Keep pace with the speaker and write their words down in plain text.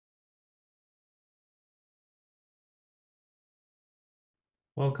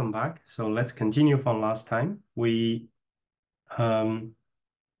Welcome back. So let's continue from last time. Um,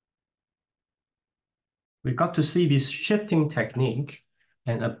 we got to see this shifting technique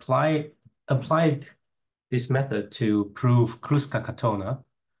and applied this method to prove Kluska-Katona,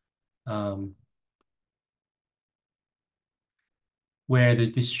 where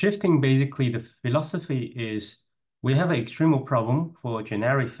this shifting, basically the philosophy is we have an extremal problem for a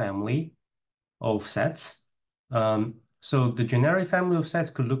generic family of sets. So the generic family of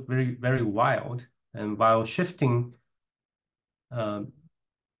sets could look very, very wild, and while shifting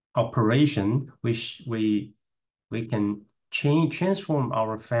operation, which we can transform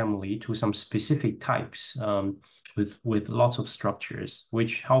our family to some specific types with lots of structures,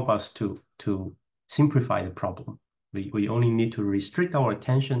 which help us to simplify the problem. We only need to restrict our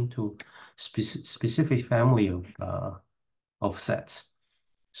attention to specific family of sets.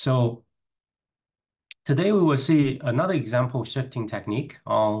 So today we will see another example of shifting technique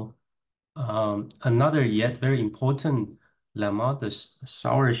on another yet very important lemma, the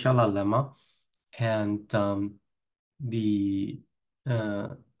Sauer-Scheller lemma, and the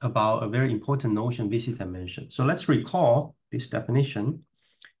about a very important notion, VC dimension. So let's recall this definition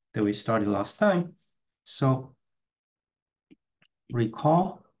that we started last time. So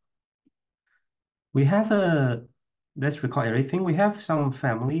recall, we have let's recall everything. We have some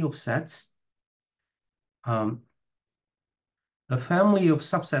family of sets, a family of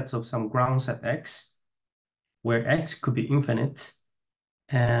subsets of some ground set X, where X could be infinite.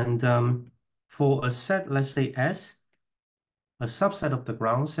 And for a set, let's say S, a subset of the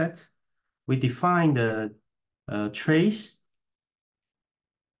ground set, we define the trace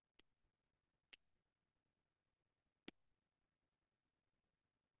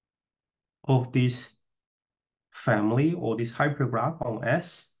of this family or this hypergraph on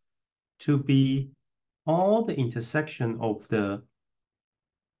S to be all the intersection of the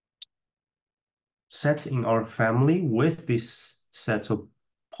sets in our family with this set of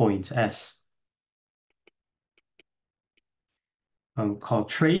points S. Called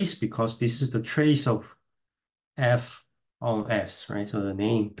trace because this is the trace of F on S, right? So the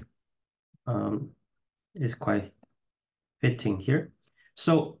name is quite fitting here.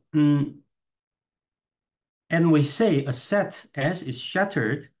 So, and we say a set S is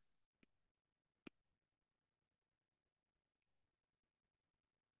shattered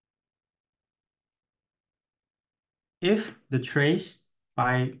if the trace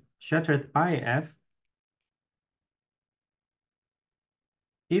shattered by F,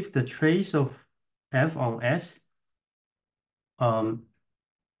 if the trace of F on S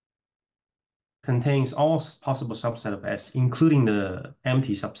contains all possible subset of S, including the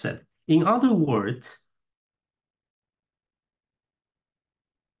empty subset. In other words,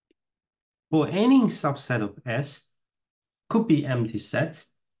 for any subset of S, could be empty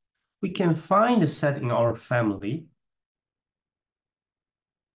sets, we can find a set in our family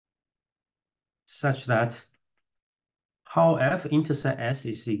such that how F intersect S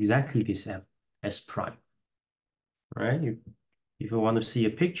is exactly this F, S prime, right? If you want to see a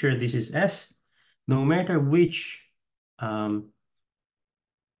picture, this is S. No matter which S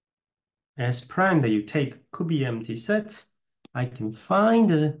prime that you take could be empty sets. I can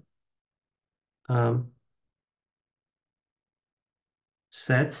find a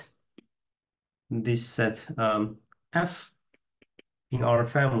set, this set F in our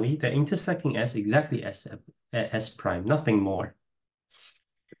family, the intersecting S exactly S prime, nothing more.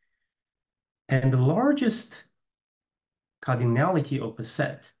 And the largest cardinality of a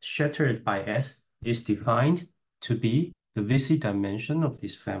set shattered by S is defined to be the VC dimension of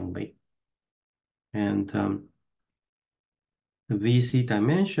this family. And the VC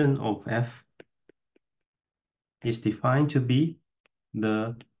dimension of F is defined to be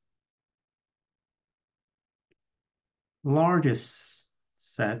the largest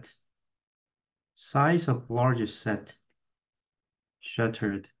set, size of largest set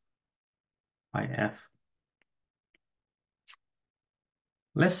shattered by F.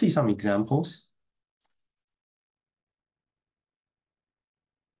 Let's see some examples.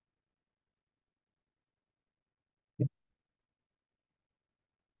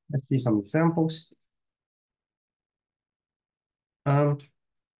 Let's see some examples. All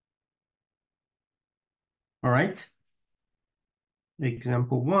right.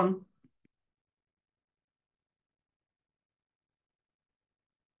 Example 1.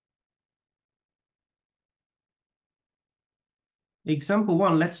 Example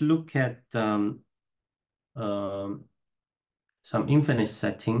 1, let's look at some infinite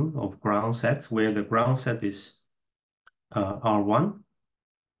setting of ground sets where the ground set is R1.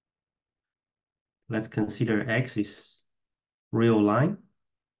 Let's consider X is real line.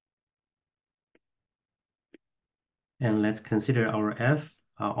 And let's consider our F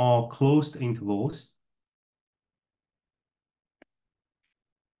are all closed intervals.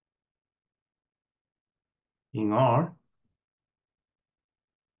 In R.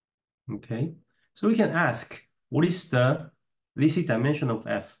 Okay, so we can ask, what is the Lisi dimension of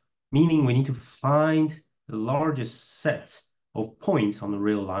F? Meaning we need to find the largest set of points on the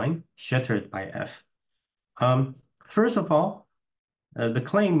real line shattered by F. First of all, the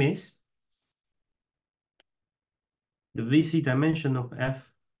claim is the Lisi dimension of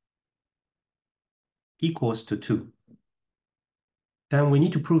F equals to 2. Then we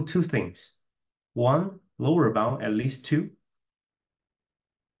need to prove two things. One, lower bound at least 2.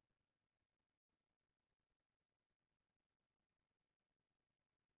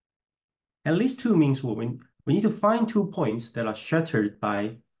 At least 2 means what we need to find 2 points that are shattered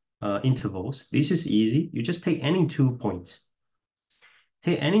by intervals. This is easy. You just take any 2 points.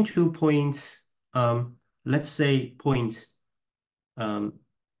 Take any 2 points. Let's say point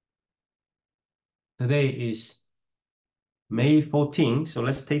today is May 14. So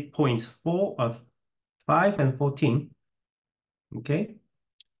let's take points 5 and 14. Okay.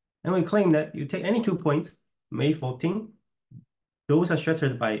 And we claim that you take any 2 points, May 14, those are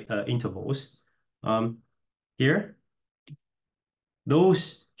shattered by intervals. Here,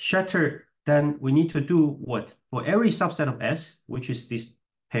 those shattered, then we need to do what? For every subset of S, which is this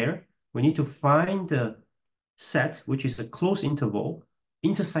pair, we need to find the set, which is a closed interval,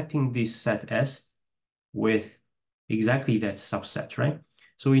 intersecting this set S with exactly that subset, right?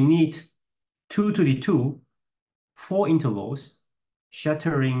 So we need 2 to the 2, 4 intervals,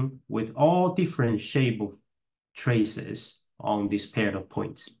 shattering with all different shape of traces on this pair of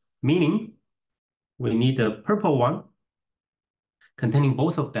points. Meaning, we need a purple one containing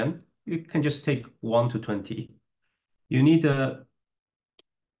both of them. You can just take 1 to 20. You need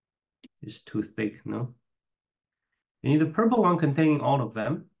it's too thick, no? You need a purple one containing all of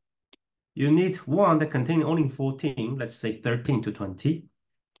them. You need one that containing only 14, let's say 13 to 20.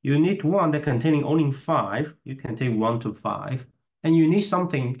 You need one that containing only 5. You can take 1 to 5. And you need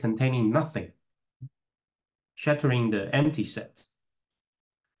something containing nothing, shattering the empty set.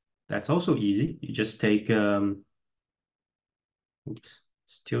 That's also easy. You just take, oops,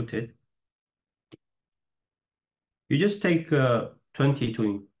 it's tilted. You just take 20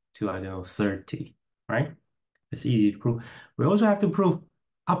 to, I don't know, 30, right? It's easy to prove. We also have to prove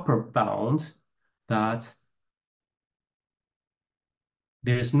upper bound that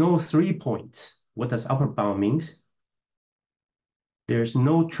there's no 3 points. What does upper bound means? There's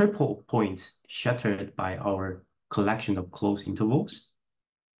no triple points shattered by our collection of closed intervals.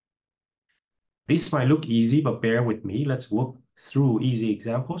 This might look easy, but bear with me. Let's walk through easy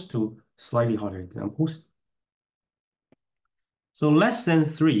examples to slightly harder examples. So less than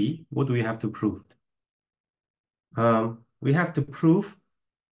 3, what do we have to prove? We have to prove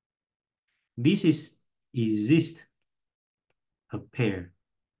this exist a pair.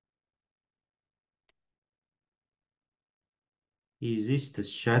 Exist a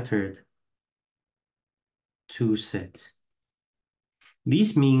shattered 2 sets.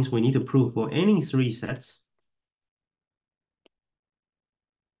 This means we need to prove for any 3 sets,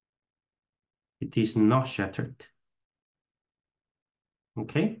 it is not shattered.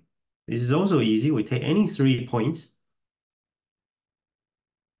 Okay, this is also easy. We take any 3 points.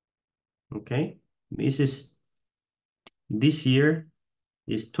 Okay, this year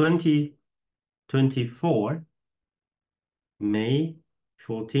is 2024, May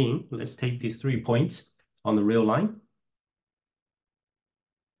 14. Let's take these 3 points on the real line.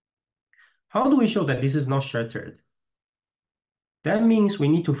 How do we show that this is not shattered? That means we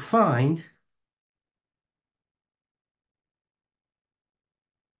need to find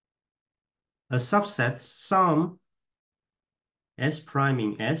a subset sum S prime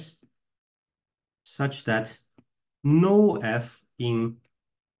in S such that no F in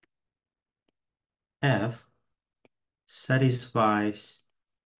F satisfies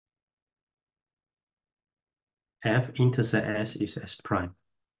F intercept S is S prime.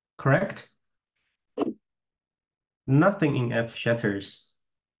 Correct? Nothing in F shatters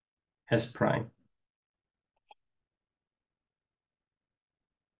S prime.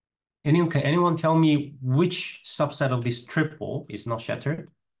 Can anyone tell me which subset of this triple is not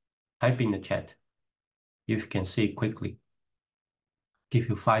shattered? Type in the chat if you can see it quickly. Give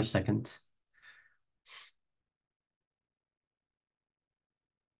you 5 seconds.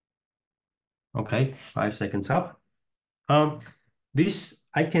 Okay, 5 seconds up. This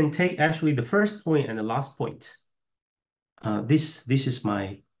I can take actually the first point and the last point. This is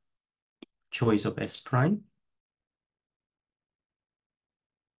my choice of S prime.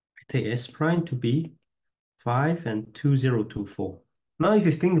 I take S prime to be 5 and 2024. Now, if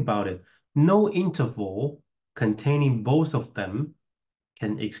you think about it, no interval containing both of them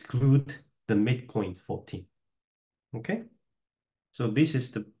can exclude the midpoint 14. Okay? So this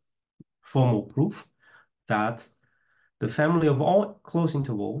is the formal proof that the family of all closed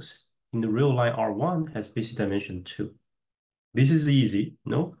intervals in the real line R1 has basic dimension 2. This is easy,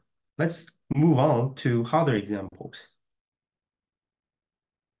 no? Let's move on to other examples.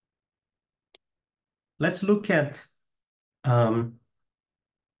 Let's look at,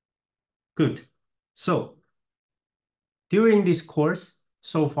 good. So during this course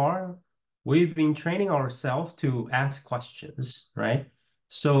so far, we've been training ourselves to ask questions, right?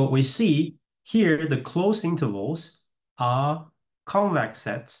 So we see here the closed intervals are convex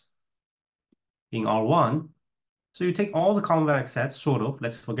sets in R1. So you take all the convex sets, sort of,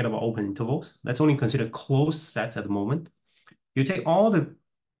 let's forget about open intervals. Let's only consider closed sets at the moment. You take all the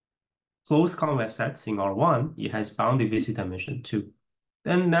closed convex sets in R1, it has bounded basic dimension 2.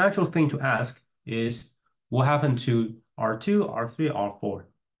 Then natural thing to ask is what happened to R2, R3, R4?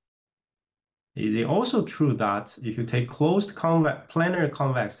 Is it also true that if you take closed planar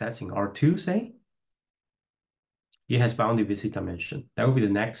convex sets in R2, say, it has bounded basic dimension? That would be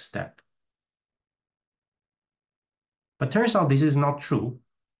the next step. But turns out this is not true.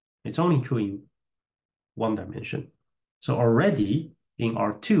 It's only true in one dimension. So already in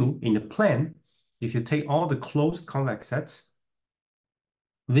R2, in the plane, if you take all the closed convex sets,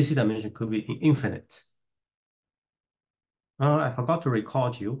 basic dimension could be infinite. I forgot to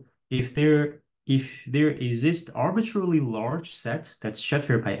record you. If there exist arbitrarily large sets that's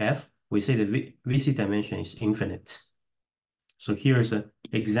shattered by F, we say the VC dimension is infinite. So here's an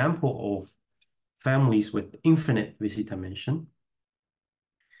example of families with infinite VC dimension.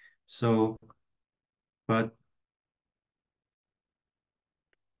 So, but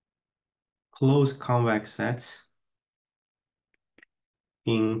closed convex sets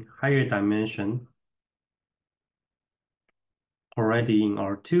in higher dimension already in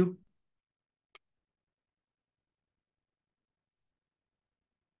R2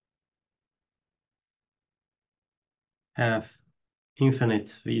 have infinite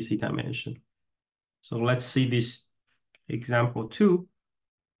VC dimension. So let's see this example 2.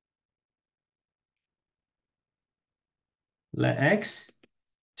 Let X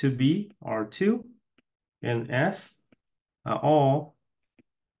to be R2 and F are all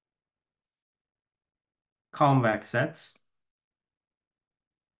convex sets.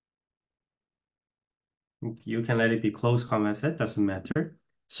 You can let it be closed convex set, doesn't matter.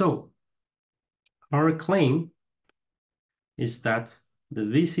 So our claim is that the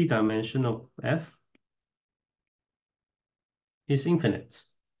VC dimension of F is infinite.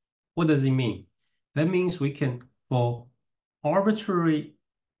 What does it mean? That means we can, for arbitrary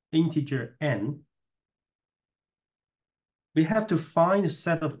integer n, we have to find a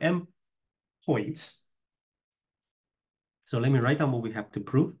set of m points. So let me write down what we have to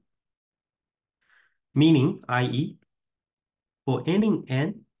prove. Meaning, i.e., for any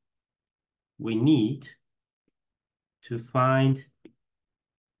n, we need to find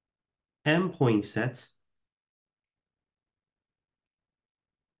m point sets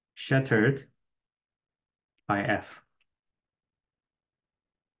shattered by F.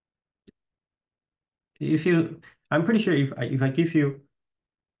 I'm pretty sure if I give you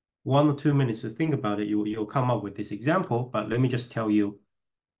 1 or 2 minutes to think about it, you'll come up with this example, but let me just tell you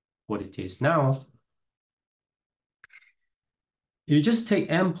what it is now. You just take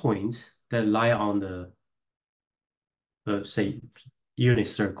m points that lie on the, say, unit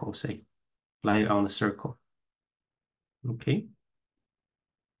circle, say, lie on the circle. Okay.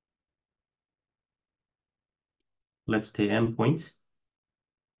 Let's take m points.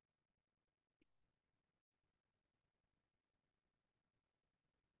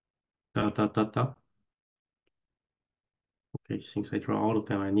 Dot, dot, dot, dot. Okay, since I draw all of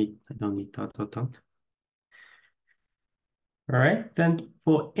them, I don't need dot, dot, dot. All right, then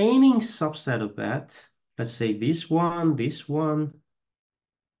for any subset of that, let's say this one, this one,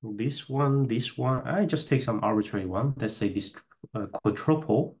 this one, this one, I just take some arbitrary one. Let's say this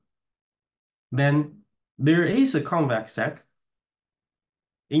quadruple. Then there is a convex set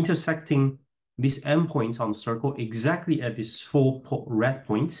intersecting these endpoints on the circle exactly at these 4 red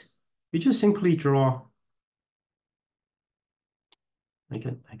points. You just simply draw. I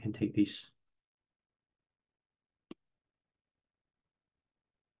can take this.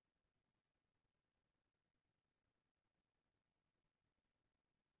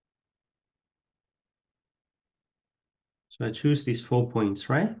 So I choose these 4 points,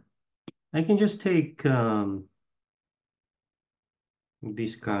 right? I can just take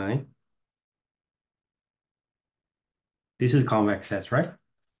this guy This is convex sets, right?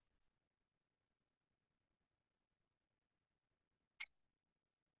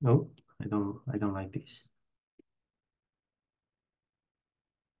 No, I don't like this.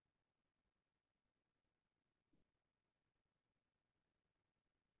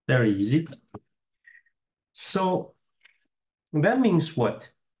 Very easy. So that means what?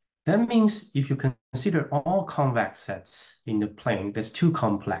 That means if you consider all convex sets in the plane that's too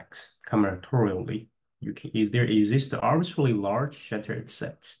complex combinatorially, there exist arbitrarily large shattered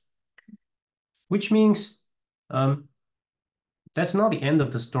sets, which means that's not the end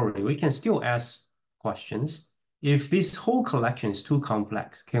of the story. We can still ask questions. If this whole collection is too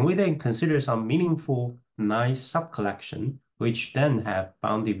complex, can we then consider some meaningful, nice sub-collection, which then have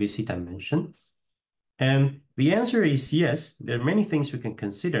bounded VC dimension? And the answer is yes. There are many things we can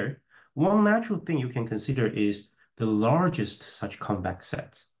consider. One natural thing you can consider is the largest such convex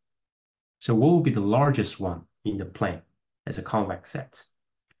sets. So what will be the largest one in the plane as a convex set?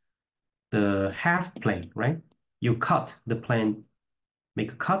 The half plane, right? You cut the plane,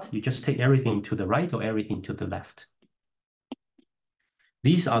 make a cut, you just take everything to the right or everything to the left.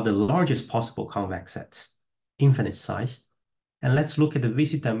 These are the largest possible convex sets, infinite size. And let's look at the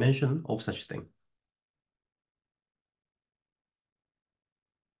VC dimension of such thing.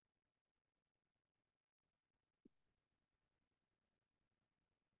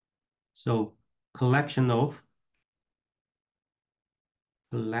 So collections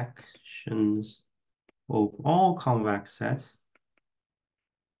of all convex sets,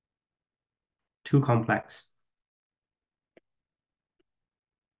 too complex.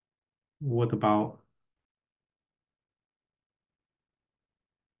 What about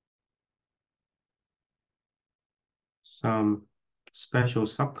some special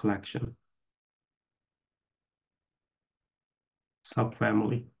subcollection,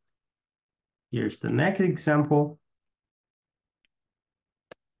 subfamily? Here's the next example.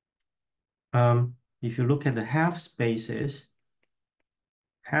 If you look at the half spaces,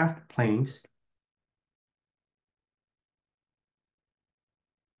 half planes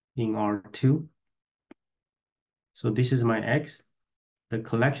in R2. So this is my X. The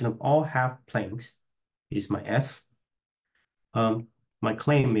collection of all half planes is my F. My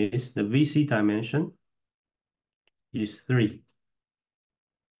claim is the VC dimension is 3.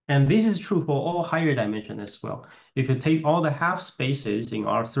 And this is true for all higher dimension as well. If you take all the half spaces in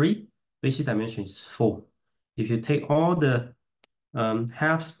R3, VC dimension is 4. If you take all the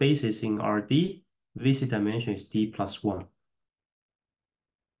half spaces in RD, VC dimension is D plus 1.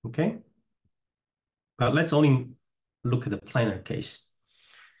 Okay? But let's only look at the planar case.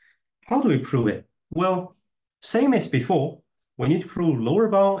 How do we prove it? Well, same as before, we need to prove lower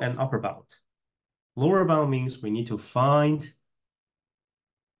bound and upper bound. Lower bound means we need to find,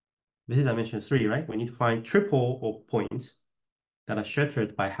 this is dimension 3, right? We need to find triple of points that are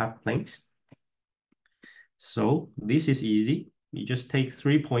shattered by half planes. So this is easy. You just take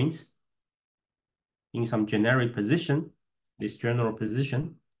 3 points in some generic position, this general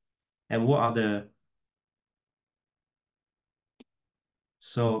position. And what are the,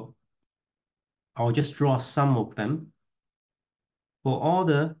 so I'll just draw some of them. For all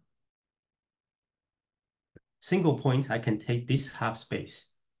the single points, I can take this half space,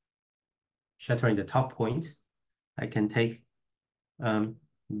 shattering the top point. I can take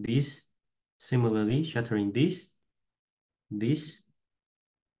this, similarly, shattering this,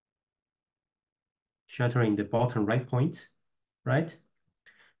 shattering the bottom right point, right?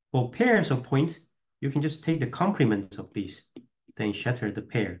 For pairs of points, you can just take the complement of these, then shatter the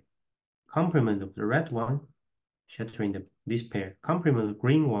pair. Complement of the red one, shattering this pair. Complement of the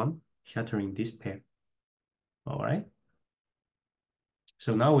green one, shattering this pair. All right.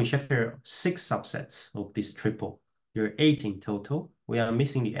 So now we shatter 6 subsets of this triple. There are 8 in total. We are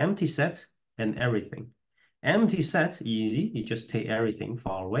missing the empty set and everything. Empty set, easy. You just take everything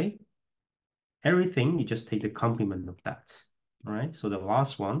far away. Everything, you just take the complement of that. All right. So the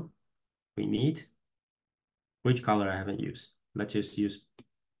last one, we need, which color I haven't used? Let's just use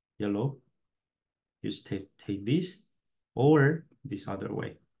yellow. Just take this or this other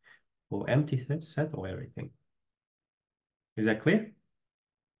way. Or empty set or everything. Is that clear?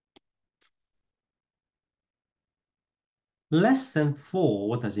 Less than 4,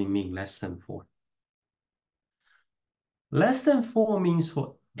 what does it mean, less than 4? Less than 4 means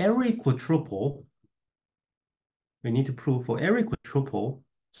for every quadruple, we need to prove for every quadruple,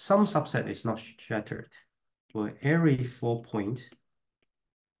 some subset is not shattered. For every 4 points,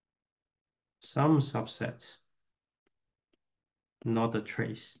 some subsets, not a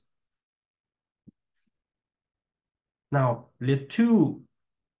trace. Now, there are 2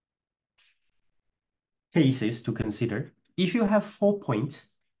 cases to consider. if you have 4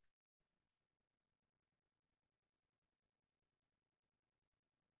 points,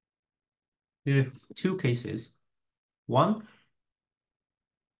 we have two cases. One,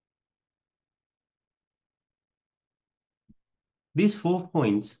 these 4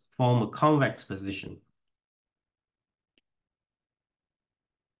 points form a convex position.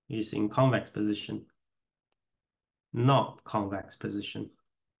 It's in convex position, not convex position.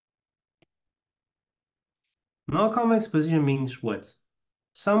 Not convex position means what?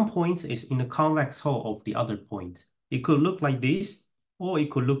 Some point is in the convex hull of the other point. It could look like this, or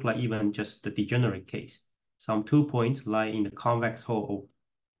it could look like even just the degenerate case. Some 2 points lie in the convex hull of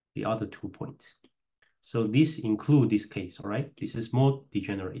the other 2 points. So this includes this case, all right? This is more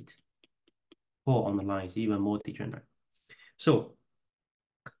degenerate. 4 on the line is even more degenerate. So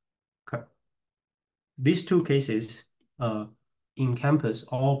these two cases encompass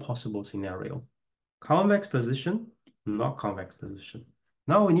all possible scenarios. Convex position, not convex position.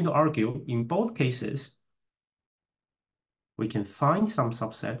 Now we need to argue in both cases, we can find some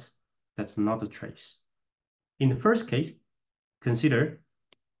subsets that's not a trace. In the first case, consider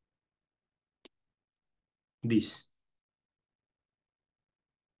this.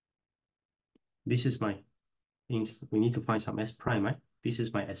 This is my, we need to find some S prime, right? This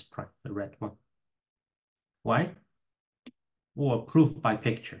is my S prime, the red one. Why? Or proof by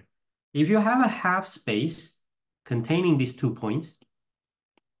picture. If you have a half space containing these 2 points,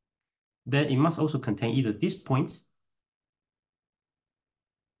 then it must also contain either this point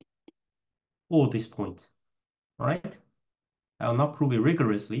or this point, all right? I'll not prove it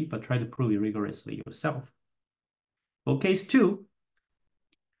rigorously, but try to prove it rigorously yourself. For case 2,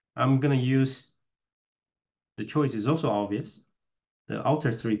 I'm gonna use, the choice is also obvious, the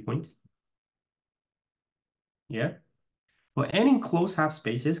outer 3 points. Yeah. For any closed half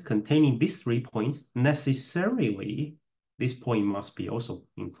spaces containing these 3 points, necessarily this point must be also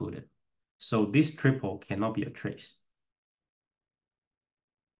included. So this triple cannot be a trace.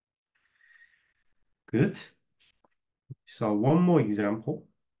 Good. So one more example.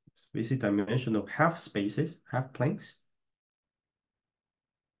 This is dimension of half spaces, half planes.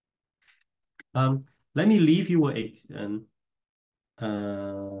 Let me leave you an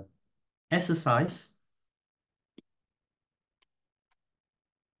exercise.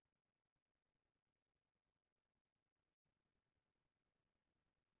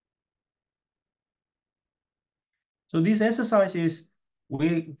 So this exercise is,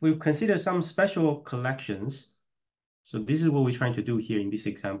 we consider some special collections. So this is what we're trying to do here in this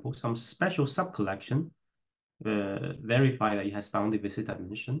example, some special sub-collection, verify that it has boundary visit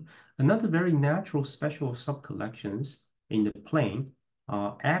dimension. Another very natural special sub-collections in the plane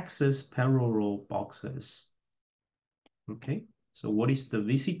are axis parallel boxes. Okay, so what is the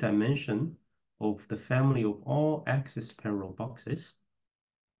visit dimension of the family of all axis parallel boxes?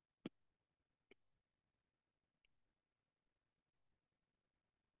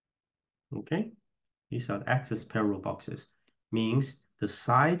 Okay, these are axis parallel boxes. Means the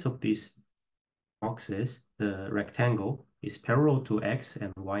sides of these boxes, the rectangle, is parallel to x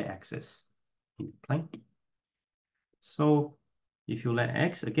and y axis in the plane. So if you let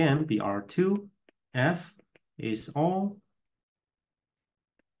x again be R2, F is all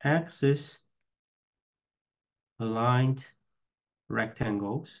axis aligned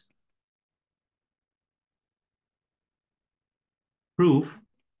rectangles. Prove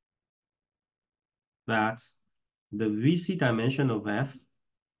that the VC dimension of F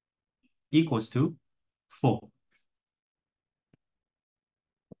equals to 4.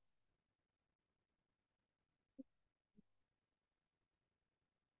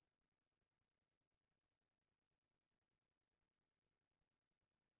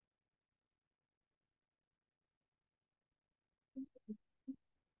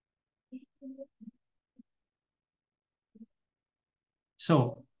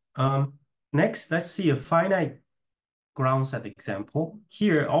 So next, let's see a finite ground set example.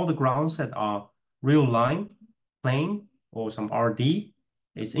 Here, all the ground set are real line, plane, or some RD.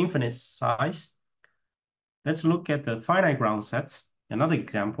 It's infinite size. Let's look at the finite ground sets. Another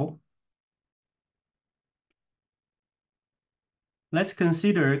example. Let's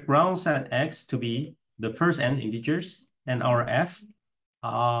consider ground set X to be the first n integers, and our F,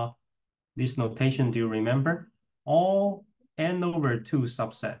 this notation, do you remember? All n/2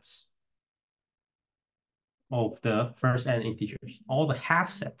 subsets of the first n integers, all the half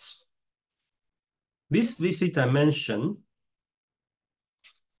sets. This visit dimension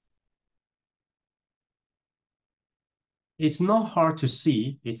it's not hard to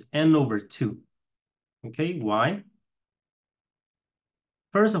see, it's n/2. Okay, why?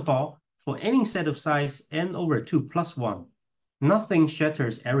 First of all, for any set of size n/2 plus 1, nothing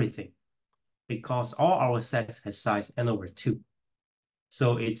shatters everything because all our sets has size n over 2.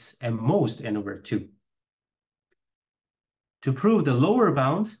 So it's at most n over 2. To prove the lower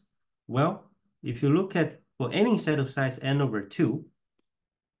bound, well, if you look at for any set of size n over 2,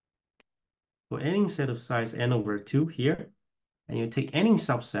 for any set of size n over 2 here, and you take any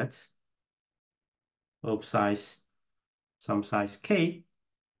subsets of size, some size k,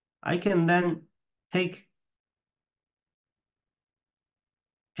 I can then take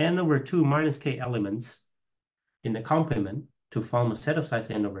n over 2 minus k elements in the complement to form a set of size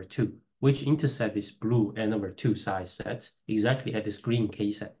n over 2, which intersect this blue n over 2 size set exactly at this green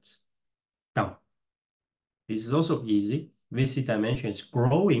k sets. Done. This is also easy. VC dimension is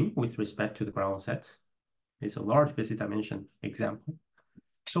growing with respect to the ground sets. It's a large VC dimension example.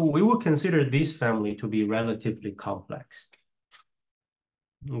 So we will consider this family to be relatively complex.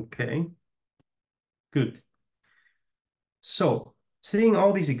 Okay, good. So seeing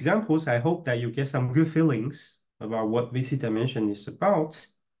all these examples, I hope that you get some good feelings about what VC dimension is about.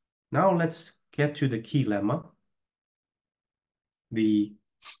 Now let's get to the key lemma, the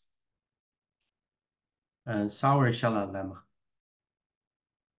Sauer-Schaller lemma.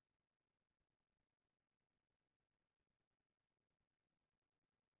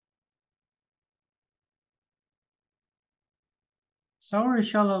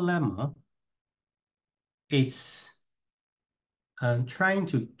 Sauer-Schaller lemma, it's trying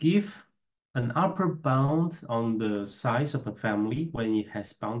to give an upper bound on the size of a family when it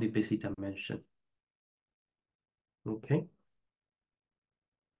has bounded VC dimension. Okay.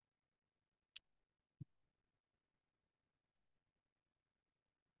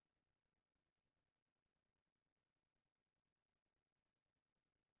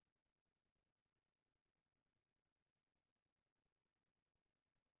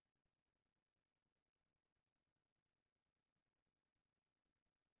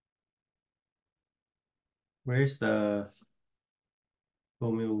 Where's the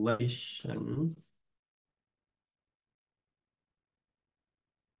formulation?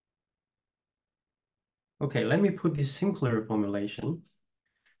 Okay, let me put this simpler formulation.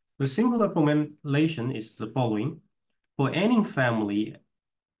 The simpler formulation is the following. For any family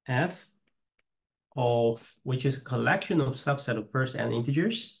F of which is a collection of subset of first n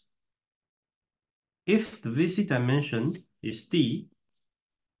integers, if the VC dimension is D,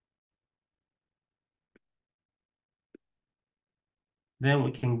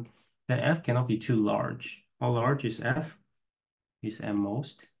 then F cannot be too large. How large is F? Is at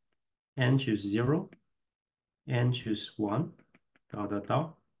most. N choose 0, N choose 1, dot, dot,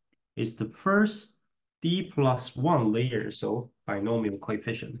 dot. Is the first D plus 1 layers of binomial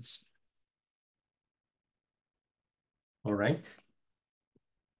coefficients. All right.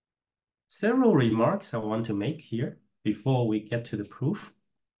 Several remarks I want to make here before we get to the proof.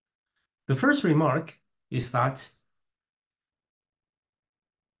 The first remark is that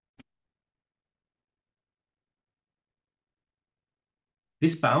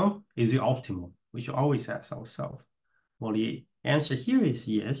this bound is the optimal, which always asks ourselves. Well, the answer here is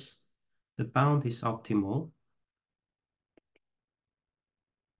yes, the bound is optimal.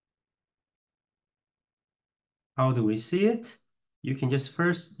 How do we see it? You can just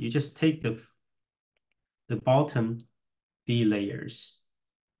take the bottom D layers.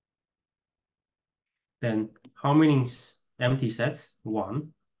 Then how many empty sets?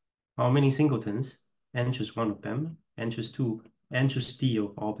 1. How many singletons? N choose 1 of them, N choose 2, N choose D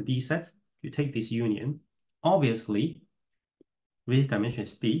of all the D sets. You take this union. Obviously, this dimension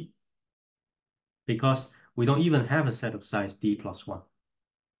is D because we don't even have a set of size D plus 1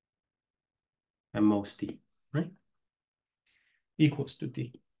 at most D, right? Equals to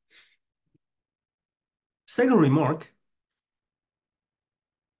D. Second remark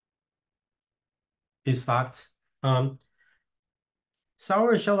is that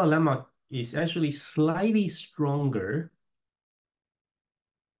Sauer-Schaller lemma is actually slightly stronger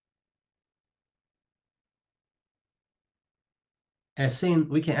as in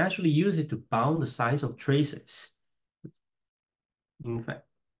we can actually use it to bound the size of traces. In fact,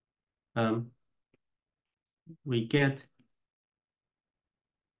 we get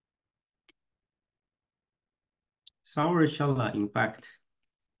Sauer-Schaller, in fact,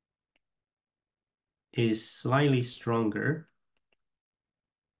 is slightly stronger.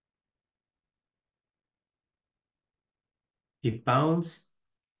 It bounds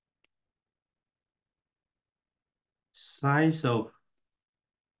size of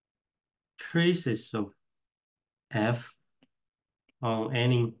traces of F on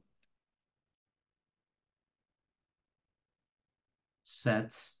any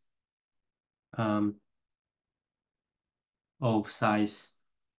sets of size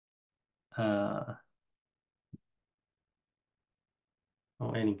on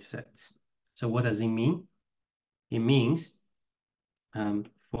any set. So what does it mean? It means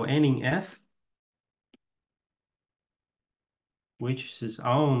for any f, which is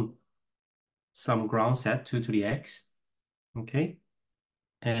on some ground set 2 to the x, okay?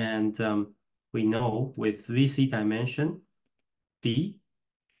 And we know with VC dimension D,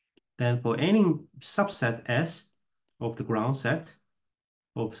 then for any subset S of the ground set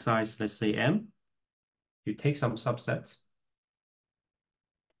of size, let's say M, you take some subsets,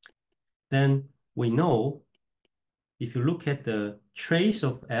 then we know if you look at the trace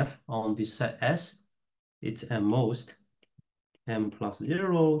of F on this set S, it's at most M plus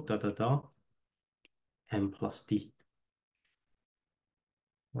 0, M plus D.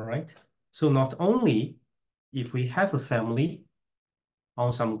 All right. So not only if we have a family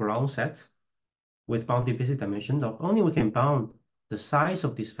on some ground sets with bounded basic dimension, not only we can bound the size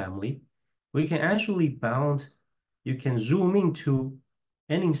of this family, we can actually bound, you can zoom into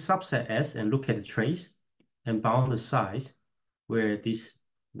any subset S and look at the trace and bound the size where this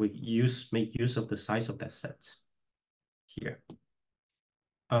we make use of the size of that set here.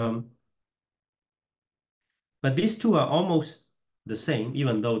 But these two are almost the same,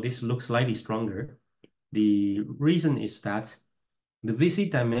 even though this looks slightly stronger. The reason is that the VC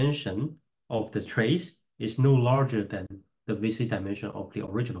dimension of the trace is no larger than the VC dimension of the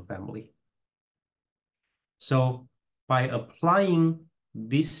original family. So by applying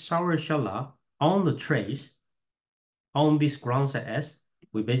this Sauer-Schaller on the trace, on this ground set S,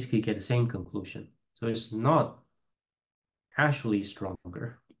 we basically get the same conclusion. So it's not actually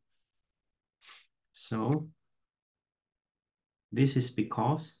stronger. So this is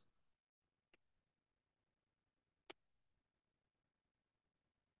because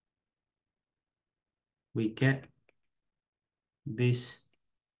we get this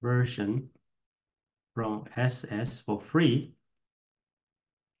version from SS for free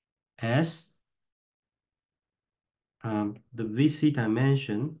as the VC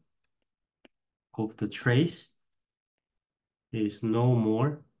dimension of the trace is no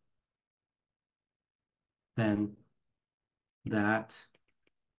more than that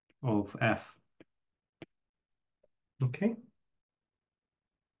of F. Okay.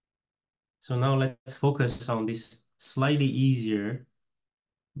 So now let's focus on this slightly easier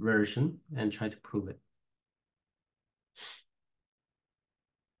version and try to prove it.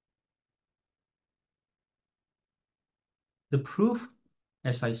 The proof,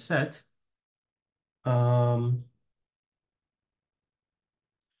 as I said, I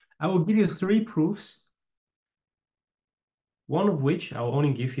will give you 3 proofs, one of which I'll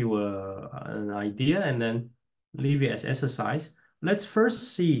only give you an idea and then leave it as exercise. Let's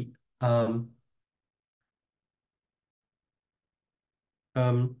first see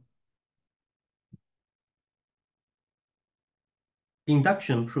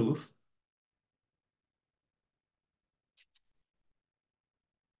induction proof.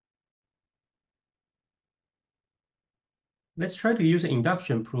 Let's try to use an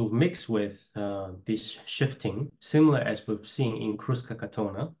induction proof mixed with this shifting, similar as we've seen in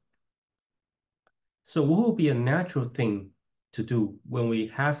Kruskal-Katona. So what will be a natural thing to do when we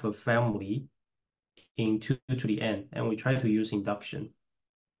have a family in 2 to the n and we try to use induction?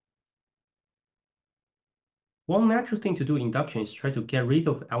 One natural thing to do induction is try to get rid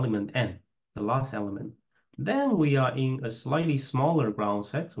of element n, the last element. Then we are in a slightly smaller ground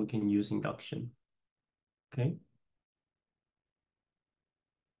set, so we can use induction. Okay.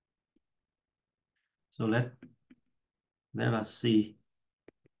 So let us see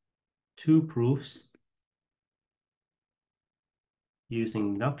 2 proofs using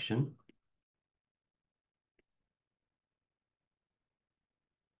induction.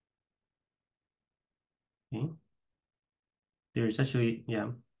 Okay. There's actually, yeah.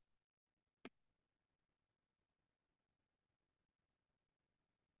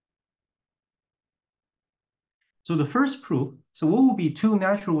 So the first proof, so what will be 2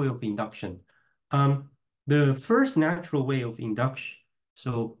 natural way of induction? The first natural way of induction,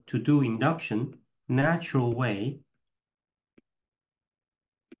 so to do induction, natural way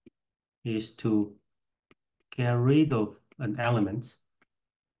is to get rid of an element,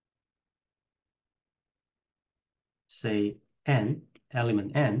 say n,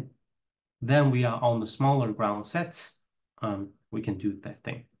 element n, then we are on the smaller ground sets, we can do that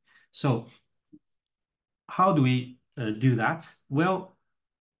thing. So how do we do that? Well,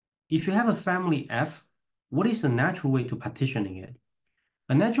 if you have a family F, what is the natural way to partitioning it?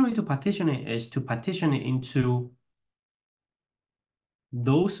 A natural way to partition it is to partition it into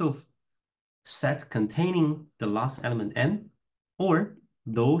those of sets containing the last element n or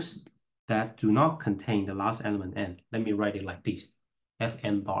those that do not contain the last element n. Let me write it like this,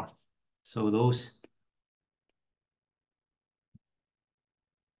 Fn bar. So those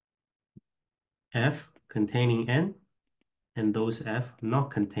F containing n and those F not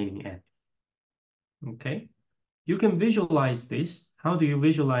containing n. Okay, you can visualize this. How do you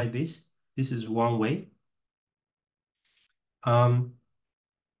visualize this? This is one way.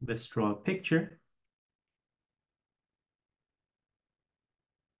 Let's draw a picture.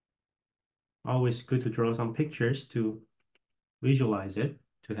 Always good to draw some pictures to visualize it,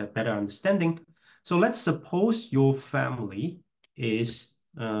 to have better understanding. So let's suppose your family is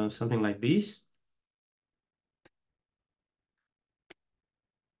something like this.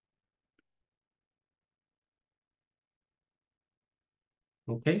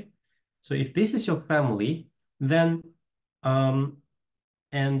 Okay, so if this is your family, then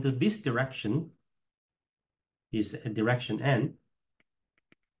and this direction is a direction n.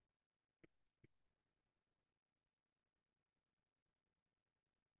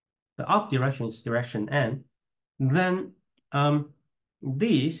 The up direction is direction n. Then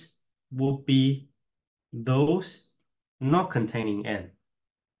these will be those not containing n,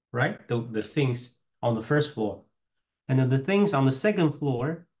 right? The things on the first floor. And then the things on the second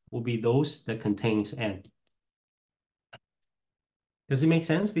floor will be those that contains n. Does it make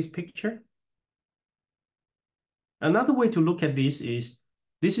sense, this picture? Another way to look at this is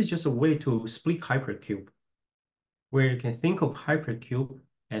just a way to split hypercube, where you can think of hypercube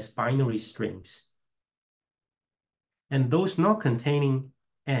as binary strings. And those not containing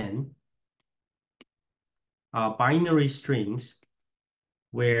n are binary strings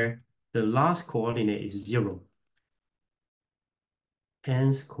where the last coordinate is 0,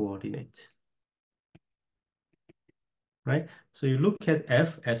 n's coordinate. Right? So you look at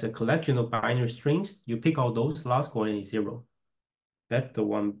F as a collection of binary strings, you pick out those, last coordinate is 0. That's the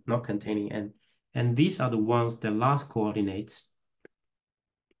one not containing n. And these are the ones that last coordinates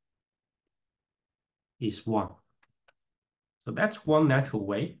is 1. So that's one natural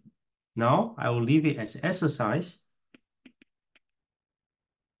way. Now I will leave it as exercise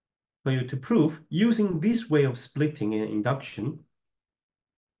for you to prove using this way of splitting an induction,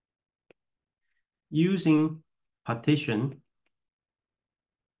 using partition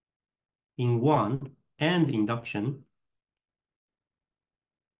in 1 and induction,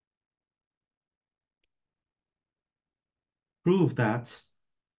 prove that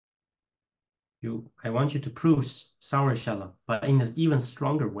I want you to prove Sauer-Scheller, but in an even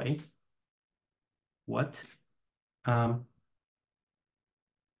stronger way. What? Prove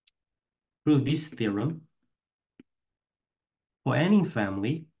this theorem. For any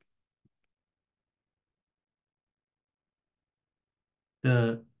family,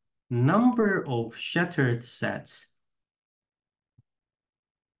 the number of shattered sets,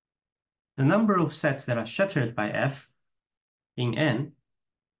 the number of sets that are shattered by F in N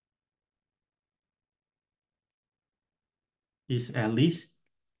is at least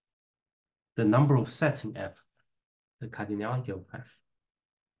the number of sets in F, the cardinality of F.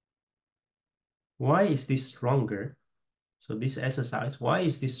 Why is this stronger? So this exercise, why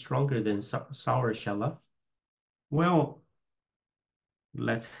is this stronger than Sauer-Scheller? Well,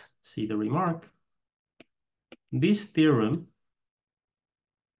 let's see the remark. This theorem,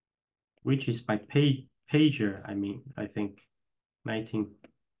 which is by Pager, I think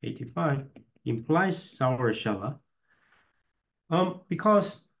 1985, implies Sauer-Scheller.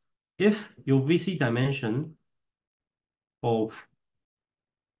 Because if your VC dimension of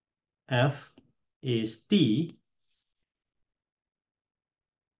F is D,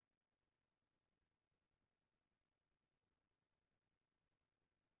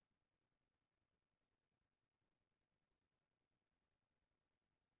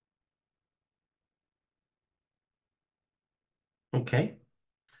 okay,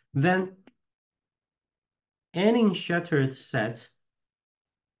 then any shattered set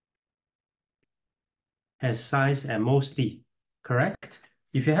has size at most D, correct?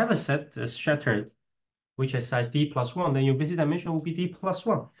 If you have a set that's shattered, which has size D plus 1, then your basic dimension will be D plus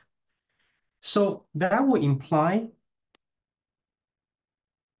 1. So that would imply,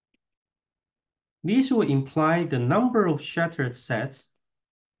 this would imply the number of shattered sets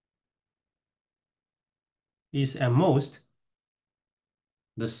is at most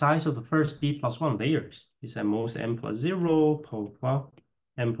the size of the first D plus 1 layers is at most n plus 0,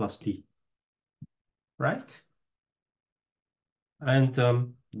 n plus D, right? And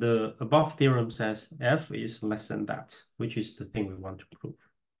the above theorem says F is less than that, which is the thing we want to prove.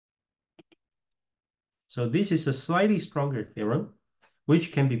 So this is a slightly stronger theorem,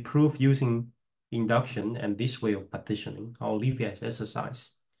 which can be proved using induction and this way of partitioning. I'll leave it as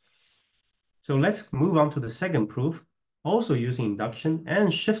exercise. So let's move on to the second proof, also using induction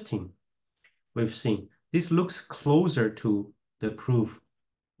and shifting. We've seen this looks closer to the proof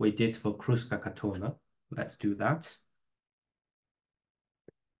we did for Kruskal-Katona. Let's do that.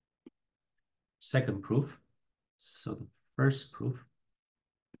 Second proof. So the first proof.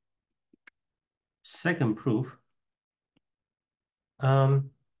 Second proof.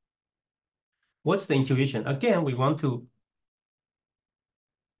 What's the intuition? Again, we want to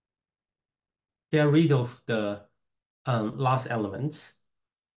get rid of the last elements.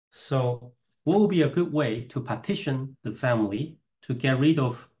 So what would be a good way to partition the family to get rid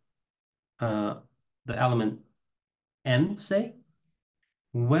of the element n, say?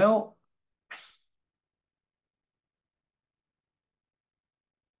 Well,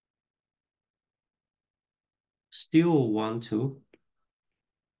 still want to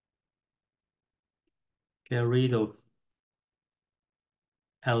get rid of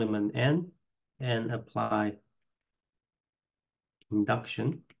element n and apply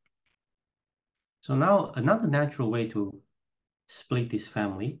induction. So now another natural way to split this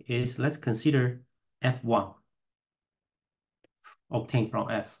family is let's consider F1 obtained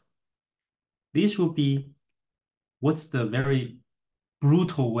from F. This would be what's the very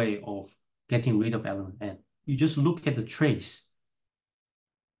brutal way of getting rid of element n. You just look at the trace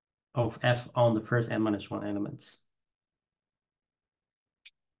of F on the first n minus 1 elements.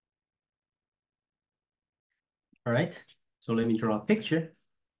 All right, so let me draw a picture.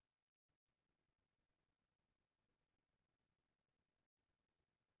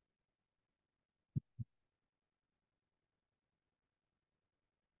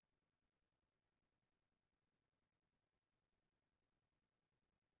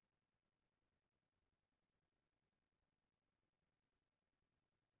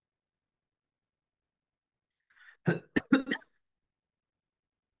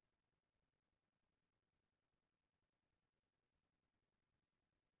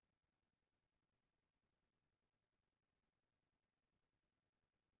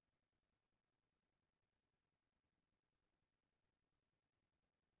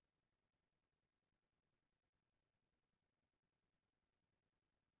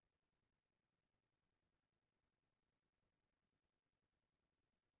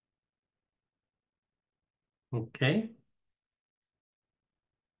 Okay.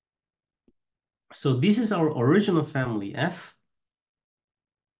 So this is our original family F.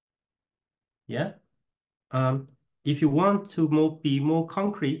 Yeah. If you want to be more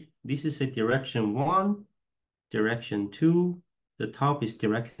concrete, this is a direction 1, direction 2, the top is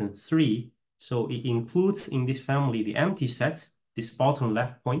direction 3. So it includes in this family the empty set, this bottom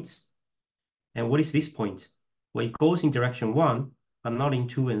left point. And what is this point? Well, it goes in direction 1, but not in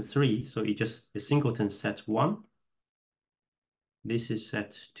 2 and 3. So it just a singleton set 1. This is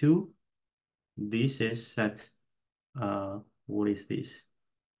set 2. This is set, what is this?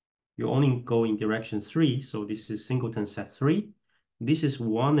 You only go in direction 3. So this is singleton set 3. This is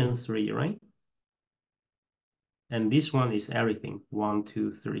 1 and 3, right? And this one is everything, 1,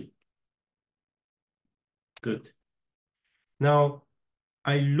 2, 3. Good. Now,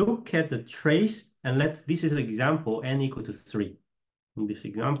 I look at the trace and this is an example, n equal to 3. In this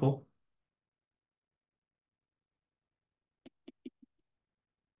example,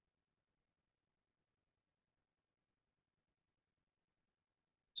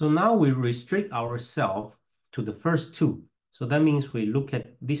 so now we restrict ourselves to the first two. So that means we look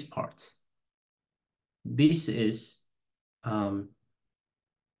at this part. This is the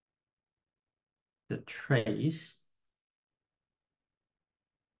trace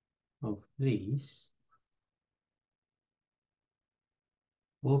of these.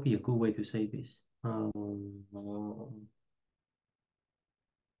 What would be a good way to say this?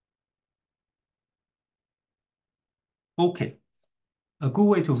 Okay, a good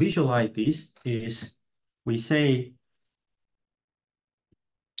way to visualize this is we say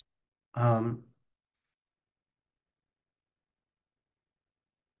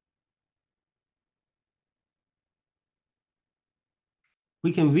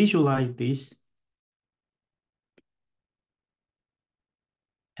we can visualize this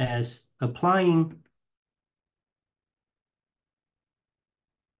as applying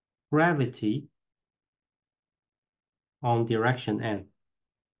gravity on direction n.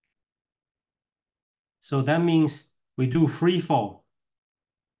 So that means we do free fall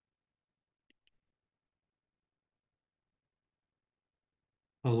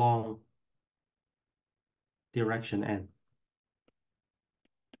along direction n.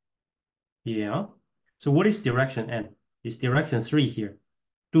 Yeah. So what is direction n? It's direction 3 here.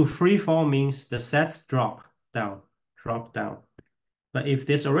 Do free fall means the sets drop down. But if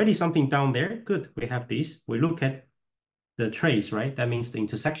there's already something down there, good, we have this. We look at the trace, right? That means the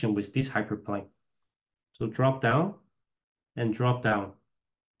intersection with this hyperplane. So drop down and drop down.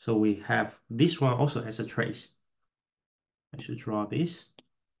 So we have this one also as a trace. I should draw this.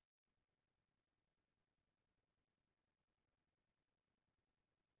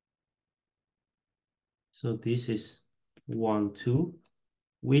 So this is 1, 2,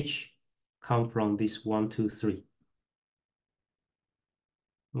 which come from this 1, 2, 3.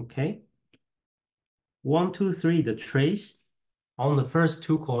 Okay. 1, 2, 3, the trace on the first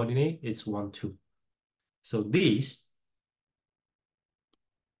two coordinate is 1, 2. So this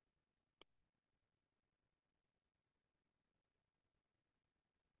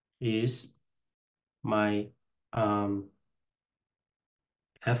is my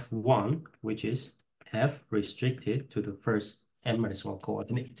F1, which is F restricted to the first n-1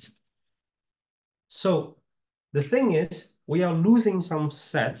 coordinates. So the thing is, we are losing some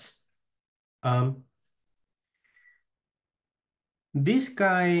sets. This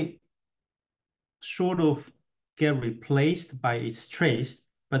guy sort of get replaced by its trace,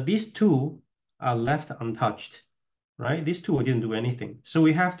 but these two are left untouched, right? These two didn't do anything. So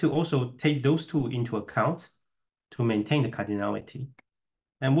we have to also take those two into account to maintain the cardinality.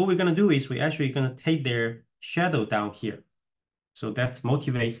 And what we're going to do is we're actually going to take their shadow down here. So that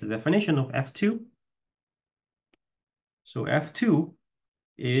motivates the definition of F2. So F2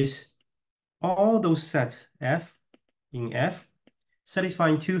 is all those sets F in F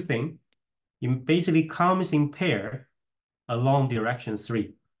satisfying two things. It basically comes in pair along direction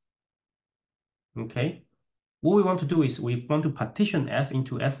 3. Okay. What we want to do is we want to partition F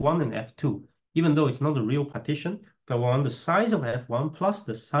into F1 and F2, even though it's not a real partition, but we want the size of F1 plus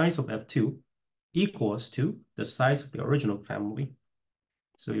the size of F2 equals to the size of the original family.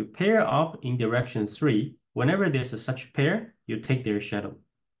 So you pair up in direction 3. Whenever there's a such pair, you take their shadow.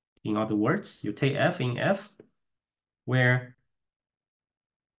 In other words, you take F in F, where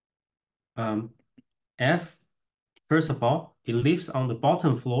F, first of all, it lives on the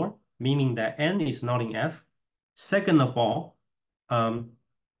bottom floor, meaning that N is not in F. Second of all,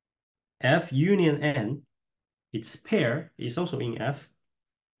 F union N, its pair is also in F.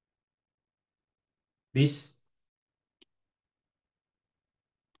 This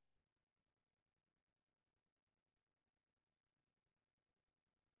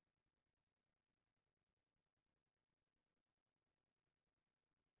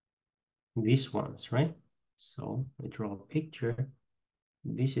these ones, right? So I draw a picture.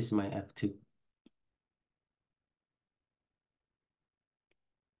 This is my F2.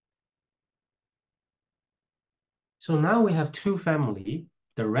 So now we have two family,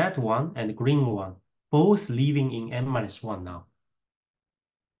 the red one and the green one, both living in n-1 now.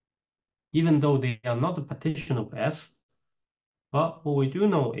 Even though they are not a partition of F, but what we do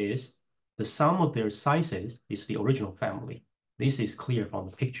know is the sum of their sizes is the original family. This is clear from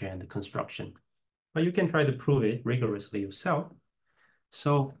the picture and the construction, but you can try to prove it rigorously yourself.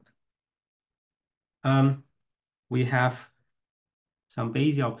 So we have some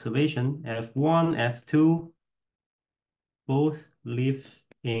basic observation. F1, F2, both live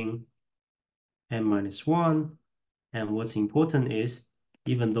in n-1. And what's important is,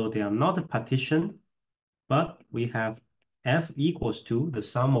 even though they are not a partition, but we have F equals to the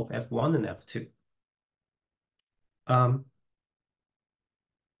sum of F1 and F2.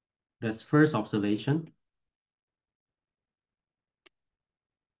 That's first observation.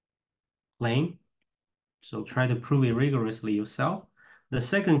 Claim. So try to prove it rigorously yourself. The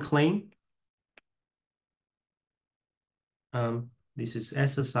second claim, this is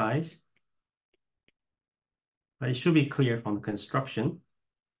exercise, but it should be clear from the construction.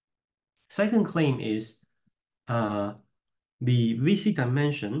 Second claim is the VC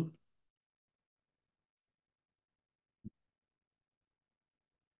dimension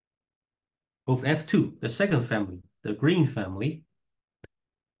of F2, the second family, the green family,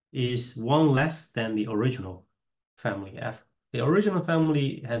 is one less than the original family F. The original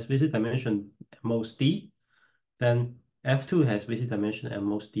family has visit dimension at most D, then F2 has visit dimension at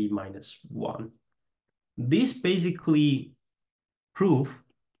most D minus 1. This basically prove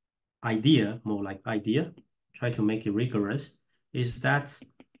idea, more like idea, try to make it rigorous, is that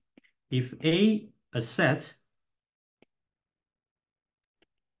if a set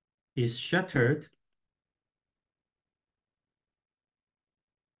is shattered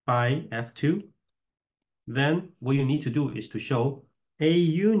by F2, then what you need to do is to show A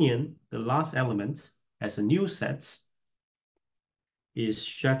union the last elements as a new set is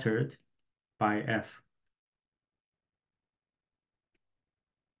shattered by F.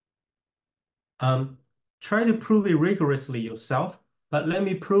 Try to prove it rigorously yourself, but let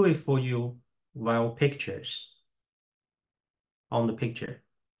me prove it for you via pictures on the picture.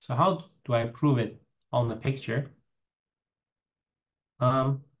 So how do I prove it on the picture?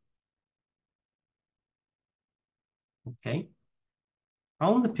 Okay.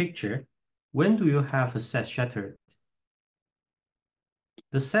 On the picture, when do you have a set shattered?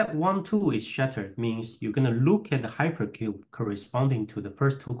 The set 1, 2 is shattered, means you're going to look at the hypercube corresponding to the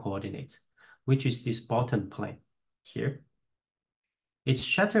first two coordinates, which is this bottom plane here. It's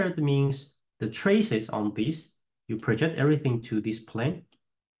shattered means the traces on this, you project everything to this plane.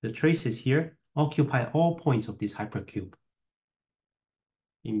 The traces here occupy all points of this hypercube.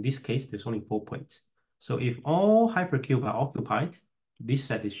 In this case, there's only 4 points. So if all hypercube are occupied, this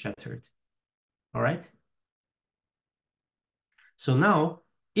set is shattered. All right? So now,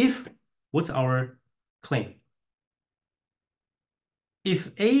 what's our claim?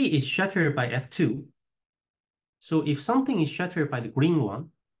 If A is shattered by F2, so if something is shattered by the green one,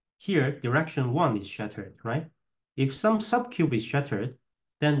 here direction 1 is shattered, right? If some subcube is shattered,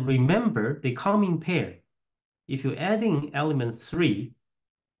 then remember they come in pair. If you're adding element 3,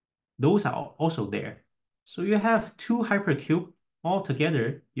 those are also there. So you have two hypercube all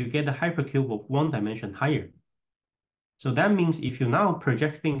together, you get a hypercube of 1 dimension higher. So that means if you now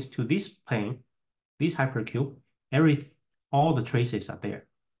project things to this plane, this hypercube, all the traces are there.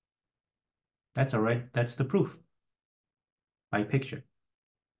 That's all right. That's the proof by picture.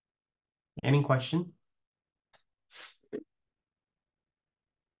 Any question?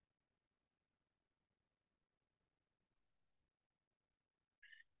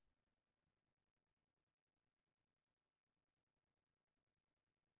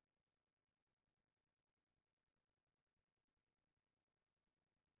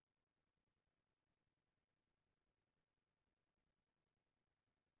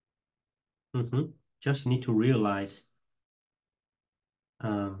 Just need to realize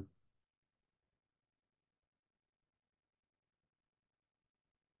um,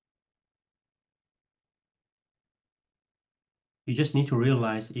 you just need to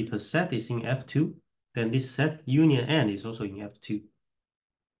realize if a set is in F2, then this set union N is also in F2.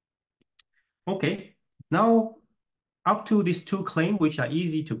 Okay, now up to these two claims, which are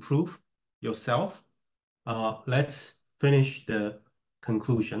easy to prove yourself, let's finish the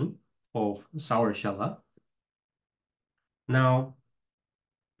conclusion of Sauer-Scheller. Now,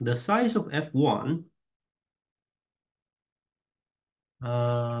 the size of F1,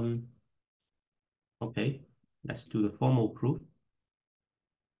 okay, let's do the formal proof.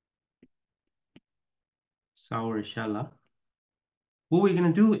 Sauer-Scheller. What we're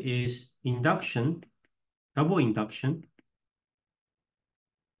going to do is induction, double induction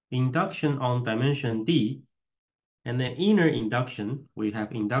on dimension D, and then inner induction, we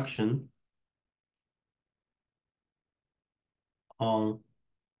have induction on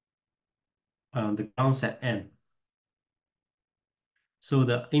the ground set N. So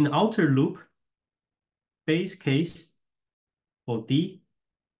in the outer loop, base case for D,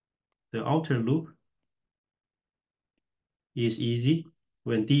 the outer loop is easy.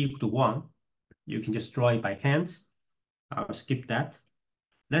 When D equal to 1, you can just draw it by hands. I'll skip that.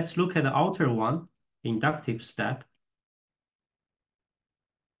 Let's look at the outer one, inductive step.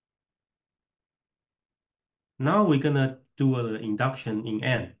 Now we're gonna do an induction in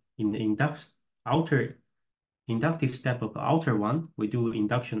N. In the outer inductive step of the outer one, we do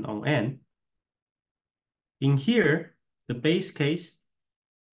induction on N. In here, the base case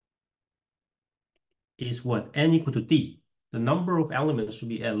is what? N equal to D. The number of elements should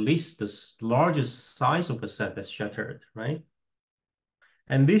be at least the largest size of the set that's shattered, right?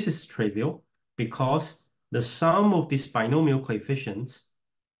 And this is trivial because the sum of these binomial coefficients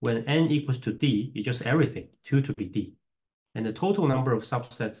when N equals to D is just everything, 2 to the D. And the total number of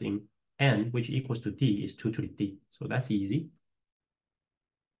subsets in N, which equals to D, is 2 to the D. So that's easy.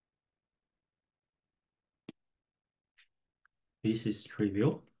 This is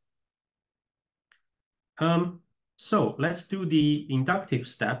trivial. So let's do the inductive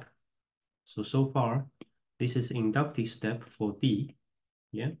step. So far, this is inductive step for D.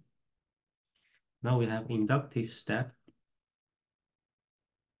 Yeah. Now we have inductive step.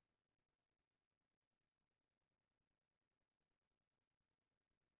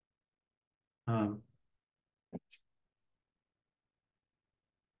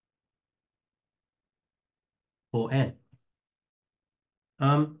 For N.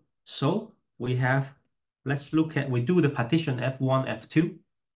 So we have, let's look at, we do the partition F1, F2.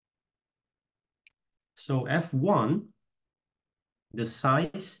 So F1, the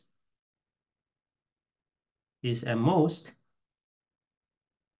size is at most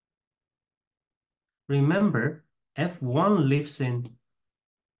remember, F1 lives in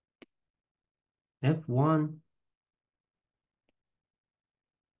F1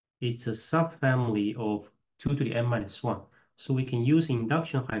 is a subfamily of 2 to the n minus 1. So we can use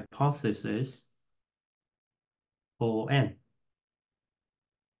induction hypothesis for n,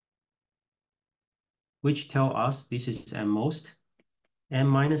 which tell us this is at most n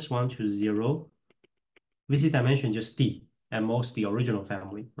minus 1 to 0. Visit dimension just d, at most the original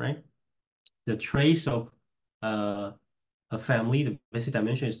family, right? The trace of a family, the visit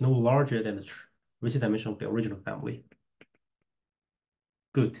dimension is no larger than the visit dimension of the original family.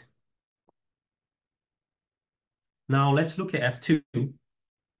 Good. Now let's look at F2.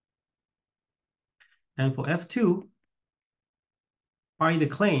 And for F2, by the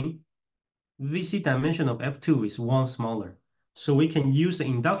claim, VC dimension of F2 is 1 smaller. So we can use the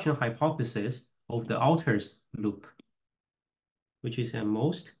induction hypothesis of the Alters loop, which is at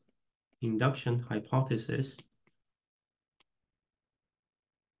most induction hypothesis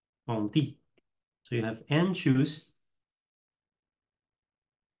on D. So you have n choose.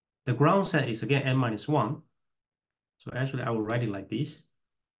 The ground set is again n minus 1. So actually I will write it like this.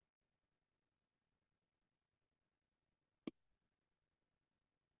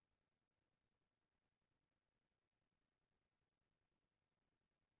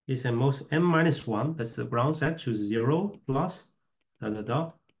 It's at most n minus 1, that's the ground set, choose 0 plus dot dot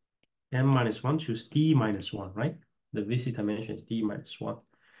dot n minus 1, choose d minus 1, right? The VC dimension is d minus 1.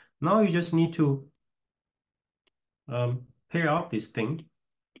 Now you just need to pair out this thing,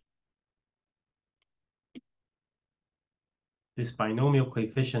 this binomial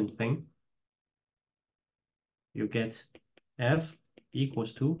coefficient thing. You get f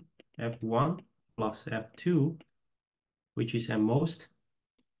equals to f1 plus f2, which is at most.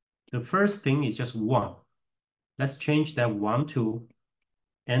 The first thing is just 1. Let's change that 1 to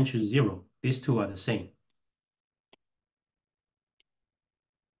n to 0. These two are the same.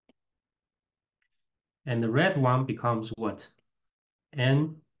 And the red one becomes what?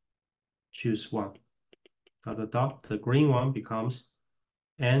 N choose 1. Dot, dot, dot. The green one becomes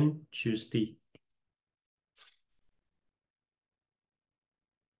n choose d.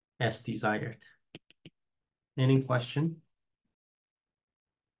 As desired. Any question?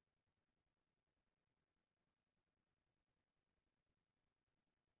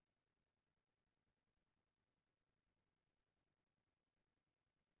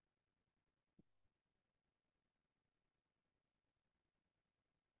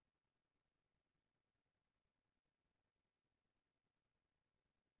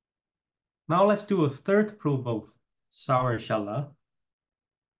 Now let's do a third proof of Sauer-Schaller.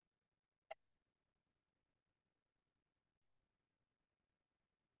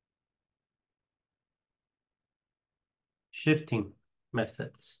 Shifting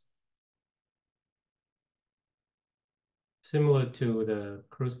methods. Similar to the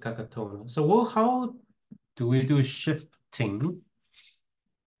Cruz-Cacatona. So how do we do shifting?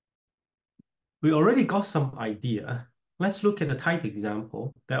 We already got some idea. Let's look at a tight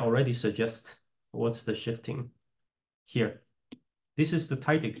example that already suggests what's the shifting here. This is the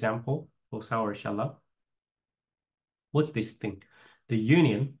tight example for Sauer-Schaller. What's this thing? The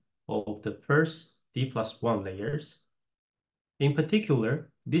union of the first d plus 1 layers. In particular,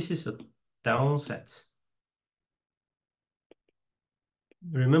 this is a downset.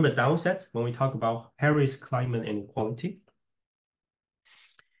 Remember downsets when we talk about Harris-Kleiman inequality?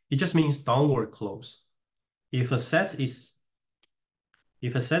 It just means downward close. If a set is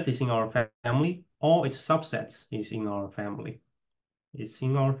in our family, all its subsets is in our family. It's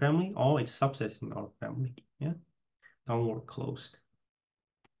in our family, all its subsets in our family. Yeah, downward closed.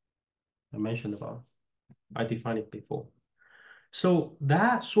 I defined it before. So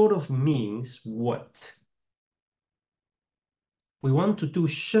that sort of means what? We want to do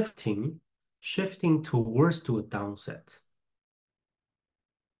shifting towards to a downset.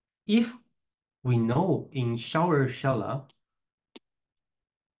 If we know in Sauer-Schaller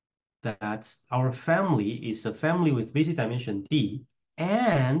that our family is a family with basic dimension D,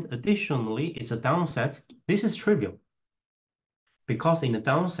 and additionally, it's a downset, this is trivial. Because in a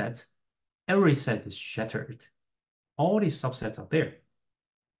downset, every set is shattered. All these subsets are there.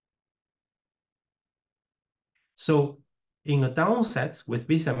 So in a downset with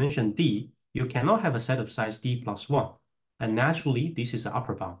basic dimension D, you cannot have a set of size D plus 1. And naturally, this is the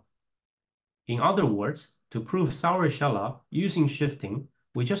upper bound. In other words, to prove Sauer-Schaller using shifting,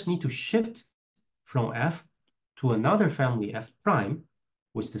 we just need to shift from F to another family F prime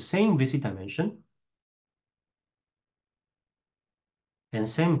with the same visit dimension and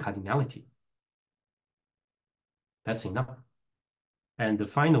same cardinality. That's enough. And the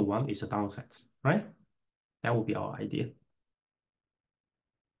final one is a downset, right? That would be our idea.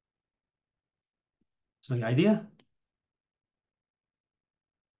 So the idea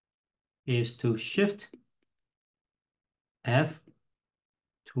is to shift F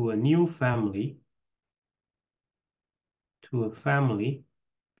to a new family, to a family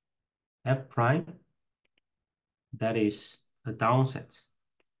F prime that is a downset.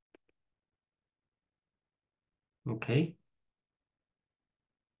 Okay.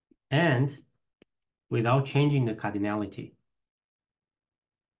 And without changing the cardinality.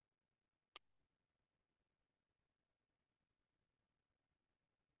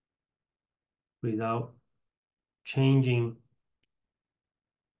 Without changing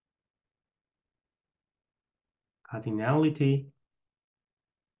cardinality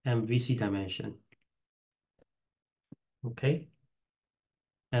and VC dimension. Okay.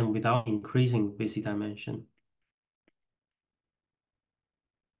 And without increasing VC dimension.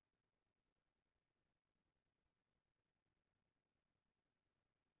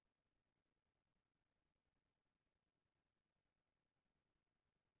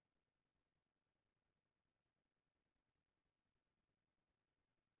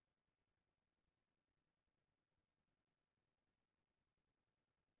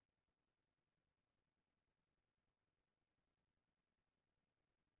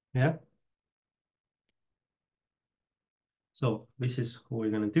 Yeah. So this is what we're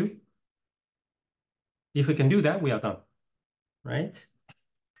going to do. If we can do that, we are done, right?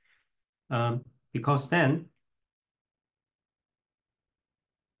 Because then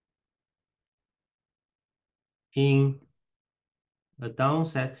in the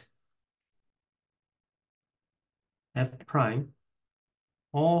downset F prime,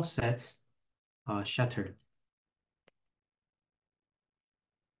 all sets are shattered.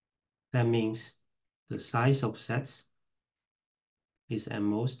 That means the size of sets is at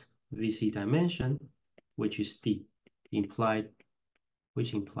most VC dimension, which is D,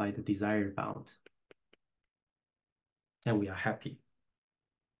 which implied the desired bound. And we are happy.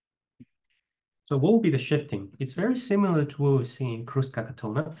 So what will be the shifting? It's very similar to what we've seen in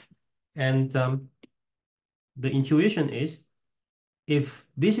Kruskal-Katona. And the intuition is, if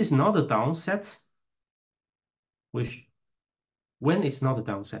this is not a downset, which when it's not a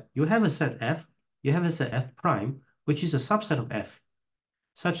downset, you have a set F, you have a set F prime, which is a subset of F,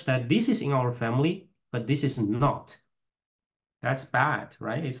 such that this is in our family, but this is not. That's bad,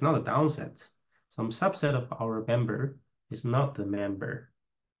 right? It's not a downset. Some subset of our member is not the member.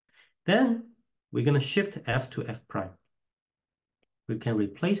 Then we're going to shift F to F prime. We can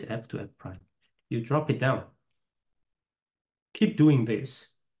replace F to F prime. You drop it down. Keep doing this.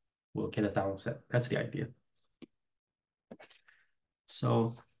 We'll get a downset. That's the idea.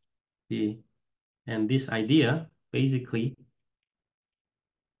 So this idea, basically,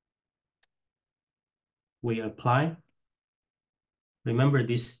 we apply. Remember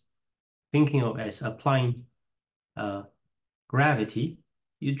this thinking of as applying gravity.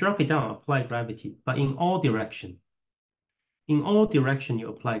 You drop it down, apply gravity, but in all direction. In all direction, you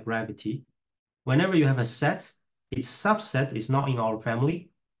apply gravity. Whenever you have a set, its subset is not in our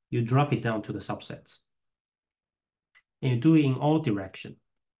family, you drop it down to the subsets. And you do it in all direction.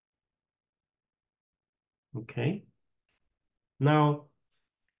 Okay. Now,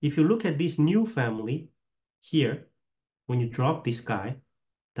 if you look at this new family here, when you drop this guy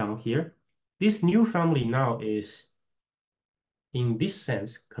down here, this new family now is, in this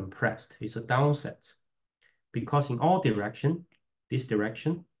sense, compressed. It's a downset. Because in all direction, this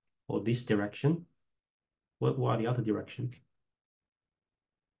direction or this direction, what are the other direction?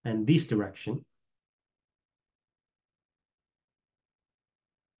 And this direction,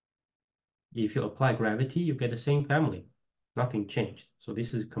 if you apply gravity, you get the same family. Nothing changed. So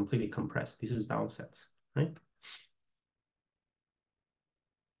this is completely compressed. This is downsets, right?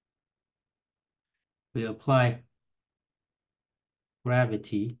 We apply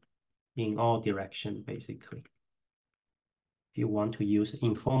gravity in all direction, basically. If you want to use an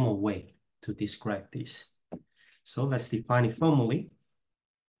informal way to describe this. So let's define it formally.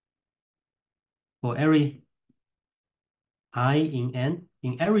 For every I in N,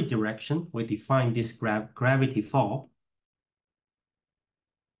 in every direction, we define this gravity fall.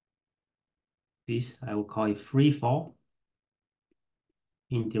 This, I will call it free fall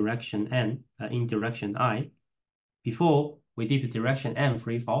in direction N, in direction I. Before, we did the direction N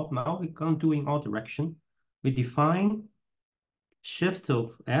free fall. Now we're going to do in all direction. We define shift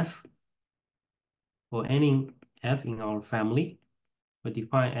of F for any F in our family. We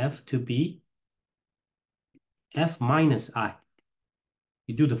define F to be F minus I.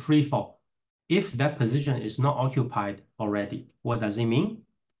 You do the free fall. If that position is not occupied already, what does it mean?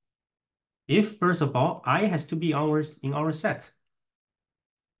 if first of all, I has to be ours in our set,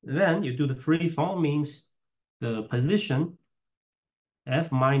 then you do the free fall means the position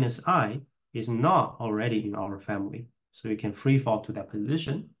F minus I is not already in our family. So you can free fall to that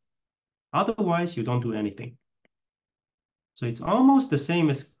position. Otherwise, you don't do anything. So it's almost the same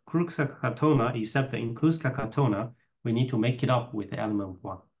as Kruskal-Katona, except that in Kruskal-Katona, we need to make it up with the element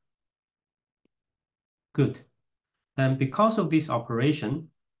 1. Good. And because of this operation,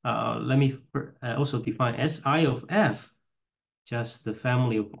 let me also define Si of F, just the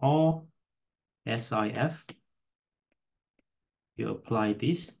family of all SIF. You apply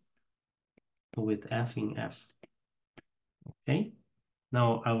this with F in F. Okay.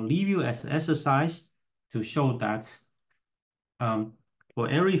 Now I'll leave you as an exercise to show that for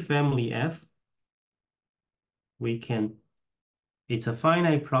every family F, it's a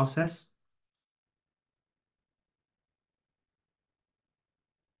finite process.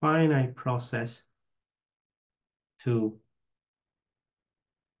 Finite process to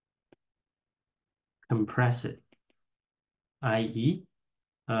compress it, i.e.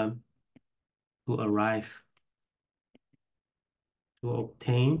 To arrive to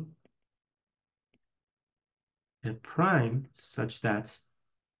obtain a prime such that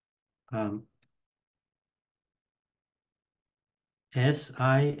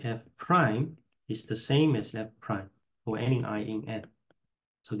SIF prime is the same as F prime for any I in N.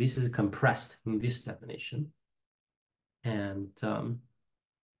 So this is compressed in this definition. And for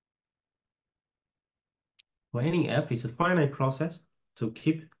any F, it's a finite process to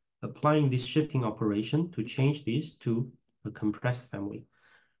keep applying this shifting operation to change this to a compressed family.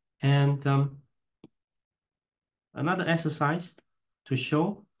 And another exercise to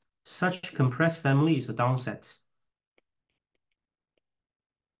show such compressed family is a downset.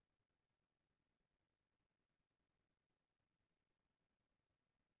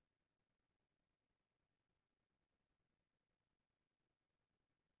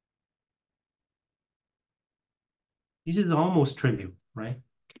 This is almost trivial, right?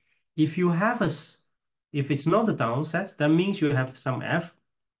 If it's not a downset, that means you have some F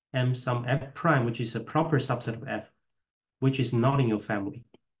and some F prime, which is a proper subset of F, which is not in your family.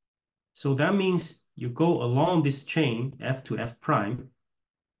 So that means you go along this chain, F to F prime,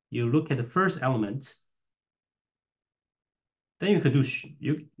 you look at the first element, then you can do,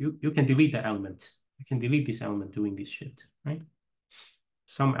 you can delete the element. You can delete this element doing this shift, right?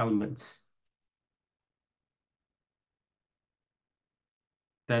 Some elements.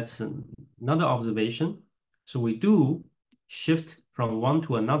 That's another observation. So we do shift from one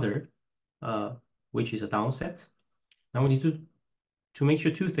to another, which is a downset. Now we need to make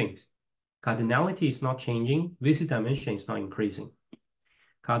sure two things. Cardinality is not changing. Visit dimension is not increasing.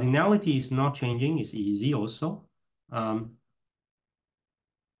 Cardinality is not changing is easy also.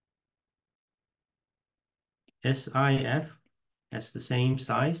 SIF has the same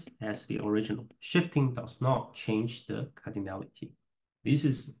size as the original. Shifting does not change the cardinality. This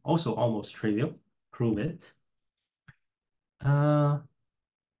is also almost trivial. Prove it.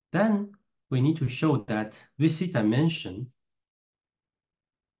 Then we need to show that visit dimension,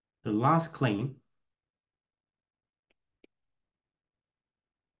 the last claim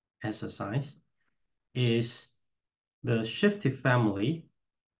exercise, is the shifted family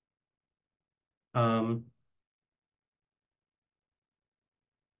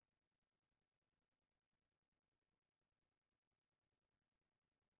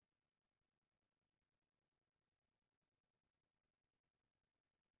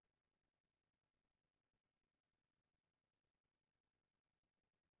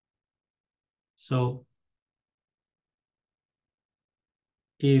so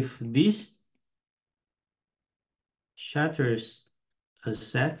if this shatters a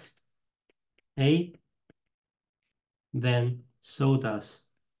set A, then so does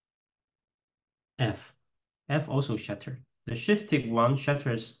F. F also shatter. The shifted one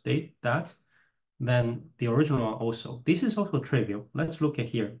shatters that, then the original one also. This is also trivial. Let's look at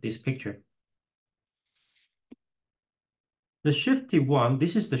here, this picture. The shifted one,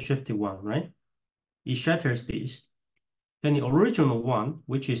 this is the shifted one, right? It shatters these. Then the original one,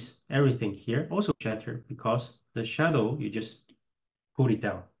 which is everything here, also shatter because the shadow, you just put it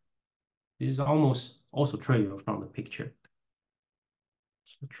down. This is almost also trivial from the picture.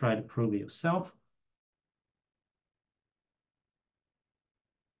 So try to prove it yourself.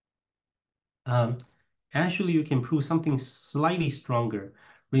 Actually, you can prove something slightly stronger.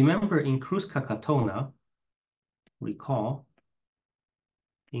 Remember in Kruskal-Katona, recall,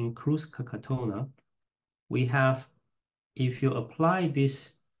 in Kruskal-Katona, we have, if you apply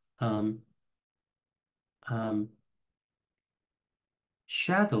this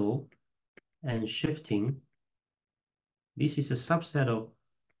shadow and shifting. This is a subset of,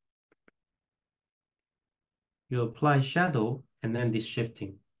 you apply shadow and then this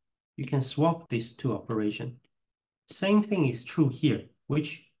shifting. You can swap these two operations. Same thing is true here,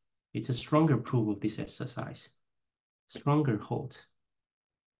 which it's a stronger proof of this exercise. Stronger holds.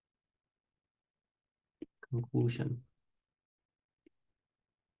 Conclusion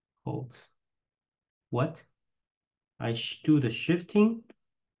holds. What? I do the shifting.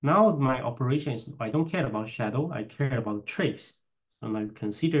 Now my operation is, I don't care about shadow, I care about trace. And I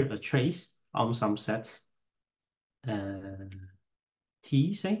consider a trace on some sets,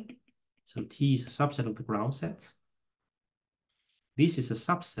 T, say. So T is a subset of the ground sets. This is a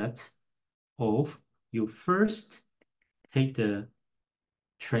subset of, you first take the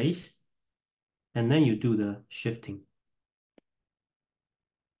trace and then you do the shifting.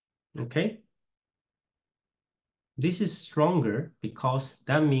 Okay? This is stronger because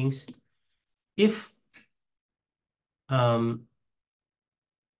that means if the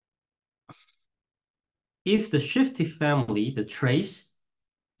shifty family, the trace,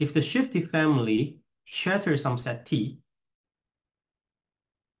 if the shifty family shatters some set T,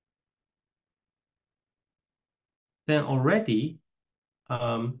 then already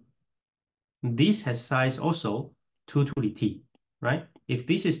this has size also 2 to the T, right? If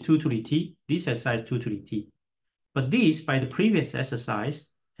this is 2 to the T, this has size 2 to the T. But this, by the previous exercise,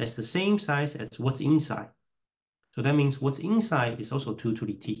 has the same size as what's inside. So that means what's inside is also 2 to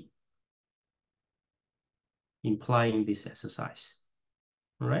the T, implying this exercise,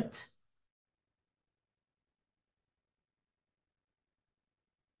 all right?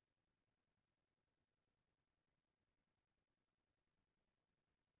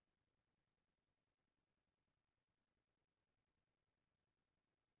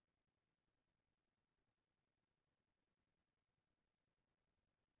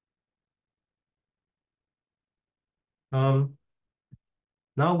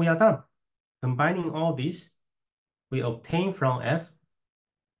 Now we are done. Combining all these, we obtain from F,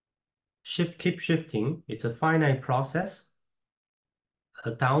 keep shifting. It's a finite process,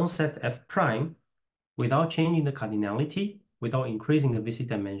 a downset F prime without changing the cardinality, without increasing the visit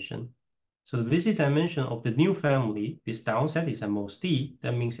dimension. So the visit dimension of the new family, this downset is at most D.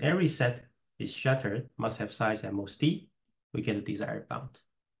 That means every set is shattered, must have size at most D. We get a desired bound.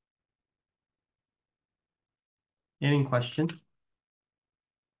 Any question?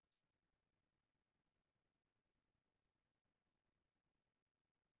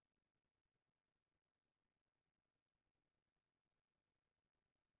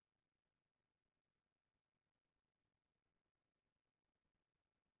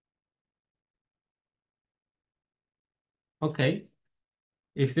 Okay.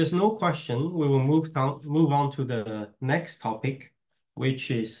 If there's no question, we will move on to the next topic, which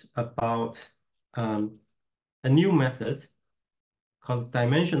is about a new method called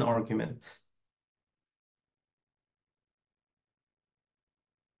dimension argument.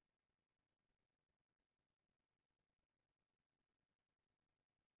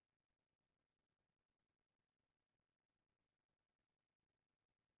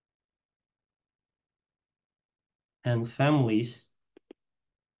 And families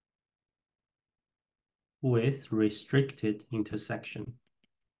with restricted intersection.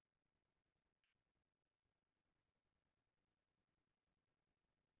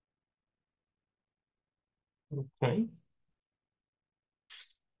 Okay.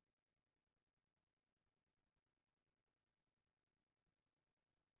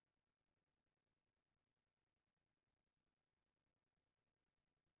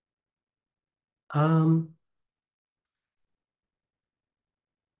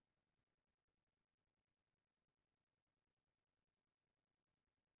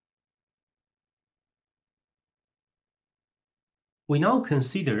 We now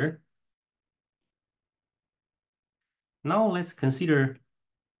consider, let's consider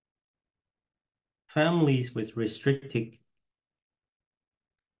families with restricted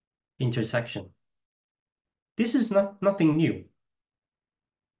intersection. This is nothing new.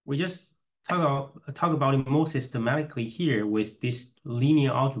 We just talk about it more systematically here with this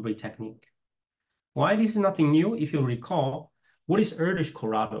linear algebra technique. Why this is nothing new? If you recall, what is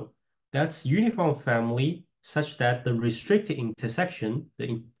Erdős-Corrado? That's uniform family such that the restricted intersection,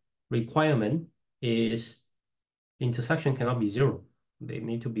 the requirement is intersection cannot be zero. They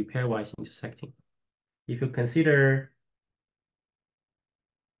need to be pairwise intersecting. If you consider,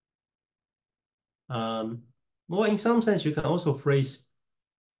 well, in some sense, you can also phrase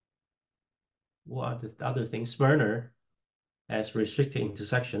what the other thing, Sperner, as restricted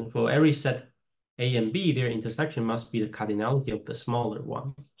intersection. For every set A and B, their intersection must be the cardinality of the smaller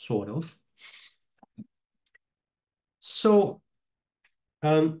one, sort of. So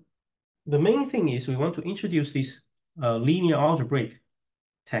the main thing is we want to introduce this linear algebraic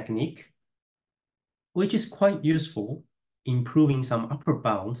technique, which is quite useful in proving some upper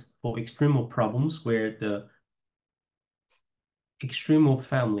bounds for extremal problems where the extremal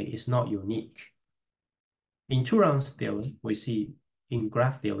family is not unique. In Turan's theorem, we see in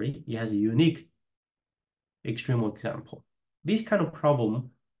graph theory, it has a unique extremal example. This kind of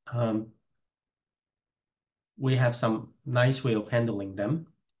problem, we have some nice way of handling them.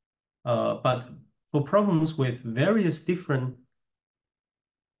 But for problems with various different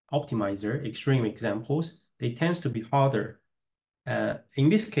optimizer, extreme examples, they tend to be harder. In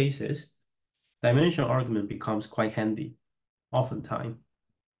these cases, dimension argument becomes quite handy, oftentimes.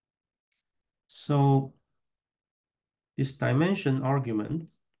 So this dimension argument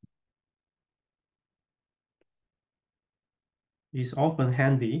is often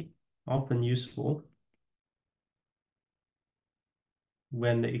handy, often useful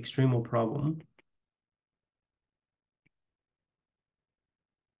when the extremal problem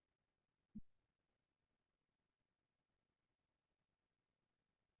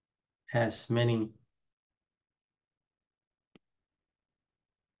has many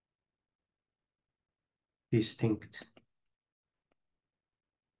distinct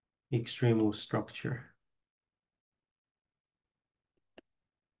extremal structure.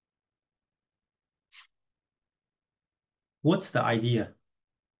 What's the idea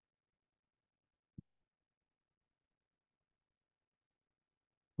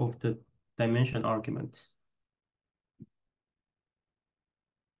of the dimension argument?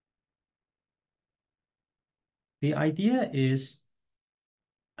 The idea is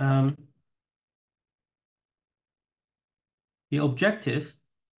the objective,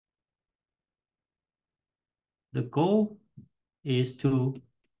 the goal is to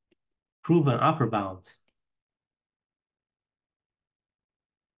prove an upper bound.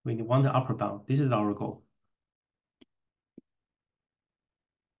 We want the upper bound. This is our goal.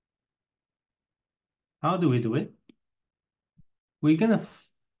 How do we do it? We're gonna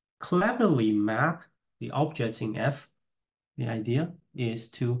cleverly map the objects in F. The idea is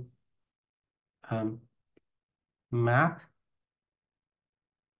to map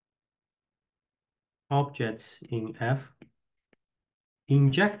objects in F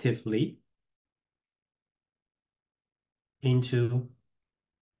injectively into,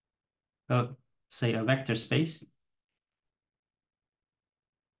 say, a vector space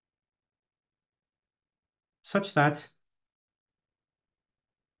such that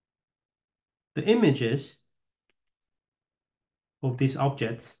the images of these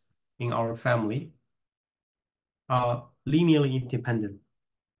objects in our family are linearly independent.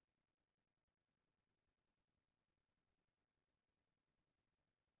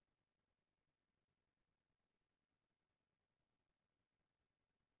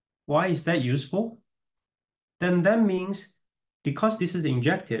 Why is that useful? Then that means because this is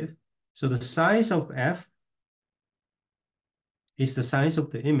injective, so the size of F is the size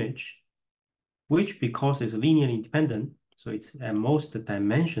of the image, which because it's linearly independent, so it's at most the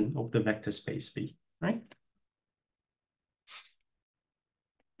dimension of the vector space V, right?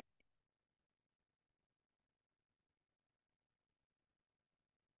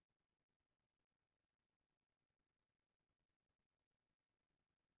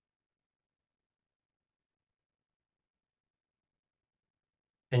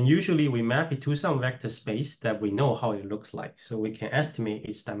 And usually we map it to some vector space that we know how it looks like, so we can estimate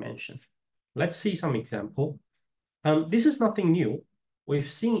its dimension. Let's see some example. This is nothing new. We've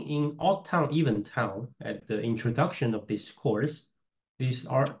seen in odd town, even town at the introduction of this course, these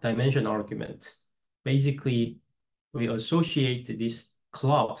are dimension arguments. Basically, we associate this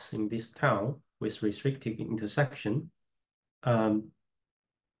clause in this town with restricted intersection, some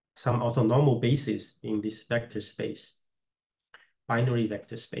orthonormal basis in this vector space, binary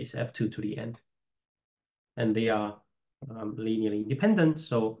vector space, F2 to the n. And they are linearly independent,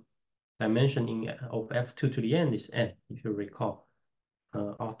 so dimension of F2 to the n is n, if you recall,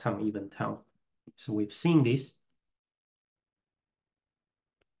 odd town, even town. So we've seen this.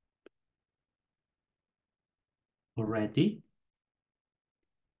 Already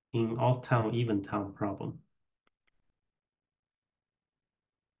in odd town, even town problem.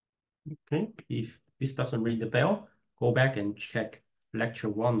 Okay, if this doesn't ring the bell, go back and check lecture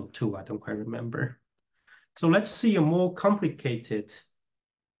 1 or 2, I don't quite remember. So let's see a more complicated,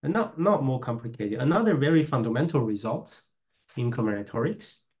 not more complicated, another very fundamental result in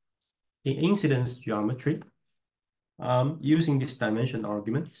combinatorics, in incidence geometry, using this dimension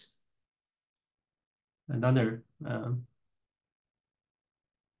arguments. Another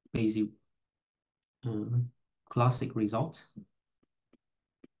basic classic result.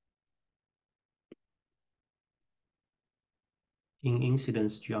 In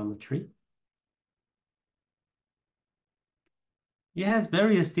incidence geometry. It has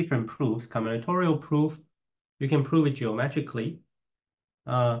various different proofs. Combinatorial proof, you can prove it geometrically.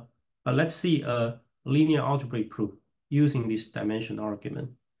 But let's see a linear algebraic proof using this dimension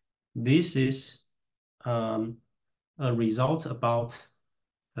argument. This is a result about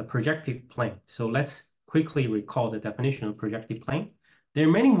a projective plane. So let's quickly recall the definition of projective plane. There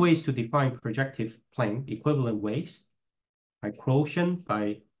are many ways to define projective plane, equivalent ways, by quotient,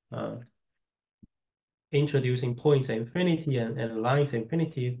 by introducing points at infinity and lines at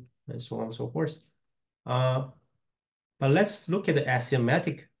infinity, and so on and so forth. But let's look at the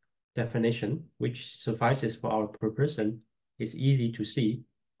axiomatic definition, which suffices for our purpose and is easy to see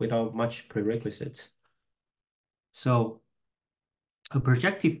without much prerequisites. So a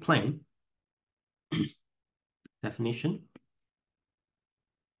projective plane definition.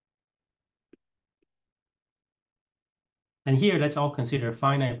 And here, let's all consider a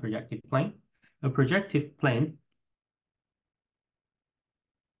finite projective plane. A projective plane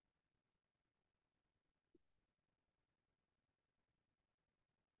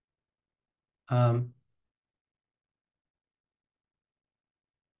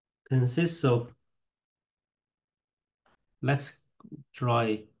consists of, let's draw,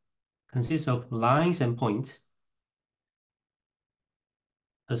 consists of lines and points,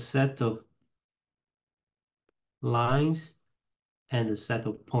 a set of lines and a set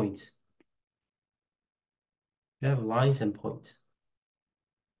of points. You have lines and points.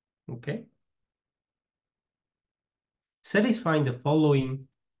 Okay. Satisfying the following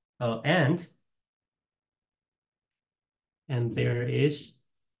and there is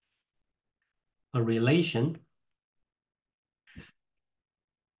a relation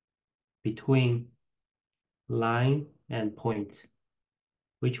between line and point,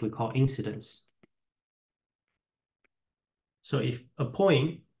 which we call incidence. So if a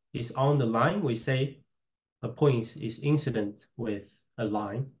point is on the line, we say a point is incident with a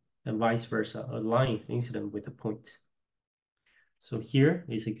line, and vice versa. A line is incident with a point. So here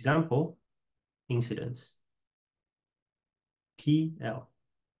is example incidence. PL.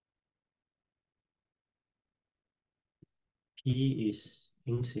 P is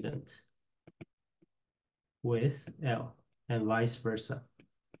incident with L, and vice versa.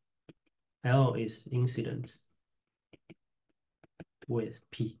 L is incident with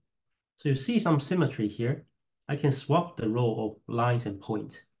P. So you see some symmetry here. I can swap the role of lines and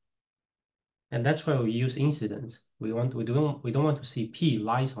points. And that's why we use incidence. We don't want to see P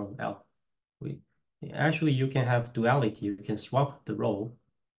lies on L. Actually, you can have duality. You can swap the role.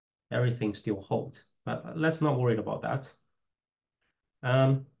 Everything still holds. But let's not worry about that.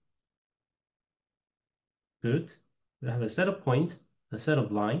 Good. We have a set of points, a set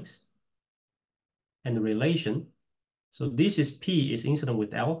of lines, and the relation. So this is P is incident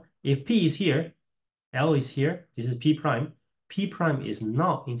with L. If P is here, L is here. This is P prime. P prime is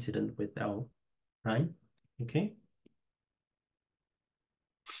not incident with L prime. Okay.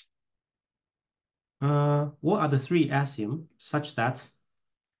 What are the three axioms such that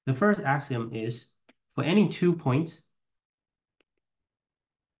the first axiom is for any 2 points,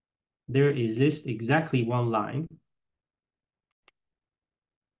 there exists exactly one line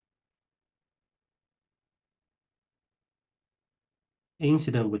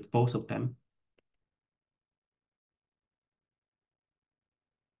incident with both of them.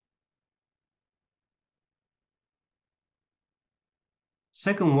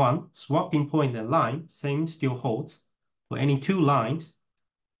 Second one, swapping point and line, same still holds for any 2 lines.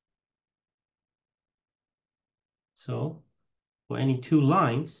 So for any 2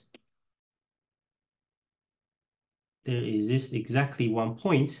 lines, there exists exactly one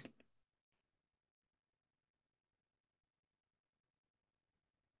point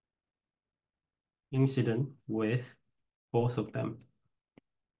incident with both of them.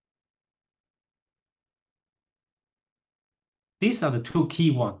 These are the 2 key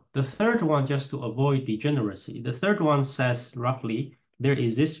ones. The third one, just to avoid degeneracy, the third one says roughly there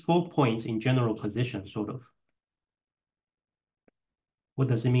exists 4 points in general position, sort of. What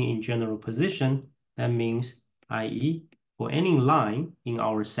does it mean in general position? That means, i.e., for any line in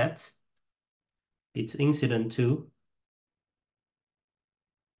our sets, it's incident to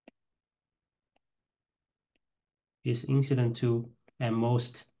at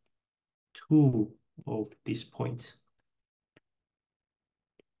most 2 of these points.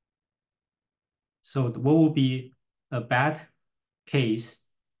 So what would be a bad case?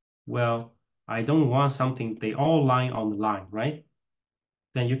 Well, I don't want something, they all lie on the line, right?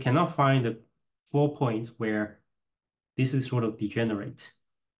 Then you cannot find the 4 points where This is sort of degenerate.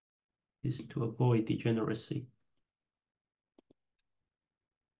 This is to avoid degeneracy.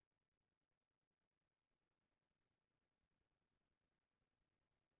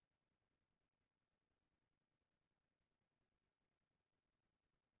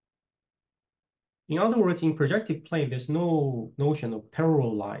 In other words, in projective plane, there's no notion of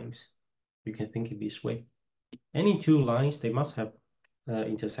parallel lines. You can think it this way. Any two lines, they must have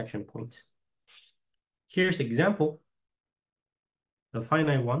intersection points. Here's example, the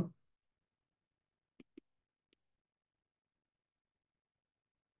finite one.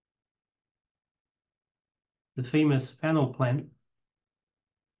 The famous Fano plan.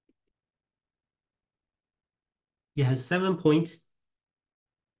 It has 7 points,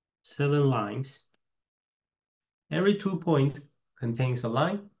 7 lines. Every 2 points contains a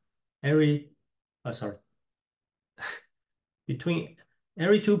line. Between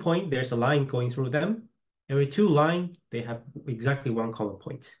every 2 points, there's a line going through them. Every 2 lines, they have exactly 1 common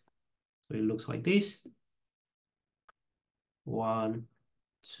point. So it looks like this. 1,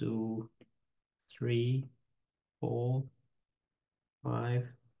 2, 3, 4, 5,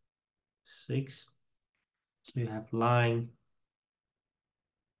 6. So you have line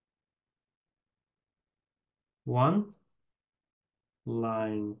 1,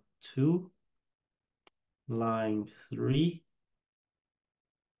 line 2, line 3,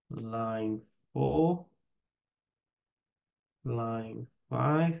 line 4, line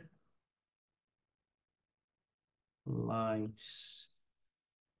 5, line 6.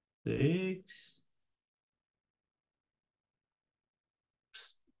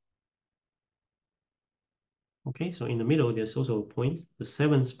 Okay, so in the middle, there's also a point, the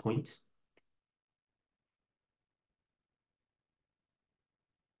 7th point.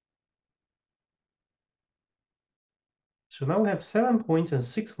 So now we have 7 points and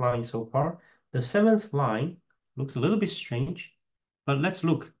 6 lines so far. The 7th line looks a little bit strange, but let's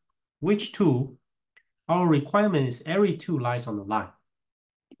look. Which two? Our requirement is every 2 lies on the line.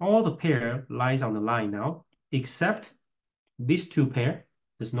 All the pair lies on the line now, except these 2 pair.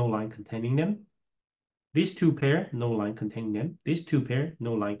 There's no line containing them. These 2 pair, no line containing them. These 2 pair,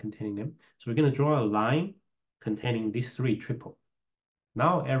 no line containing them. So we're going to draw a line containing these 3 triple.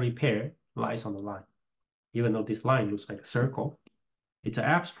 Now every pair lies on the line. Even though this line looks like a circle, it's an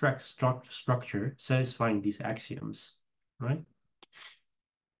abstract structure satisfying these axioms, right?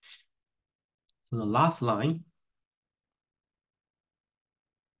 So the last line,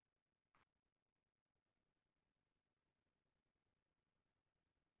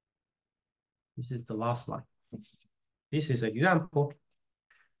 this is the last line. This is an example.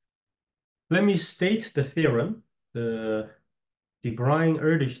 Let me state the theorem, the de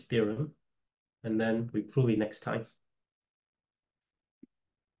Bruijn-Erdős theorem, and then we prove it next time.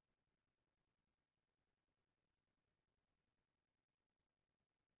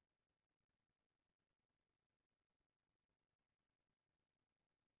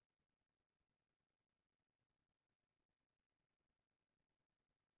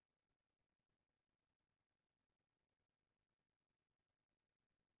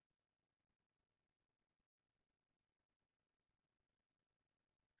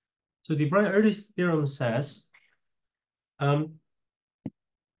 So de Bruijn-Erdős theorem says,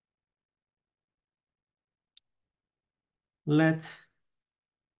 let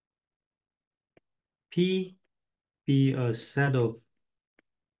P be a set of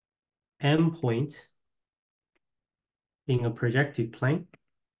m points in a projective plane.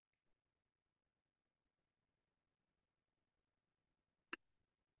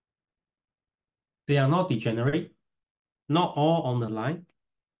 They are not degenerate, not all on the line.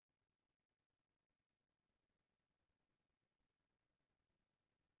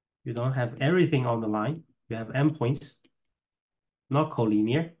 You don't have everything on the line. You have m points, not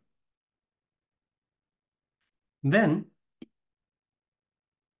collinear. Then,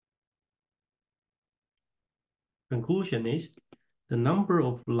 conclusion is the number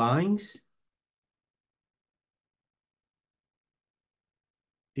of lines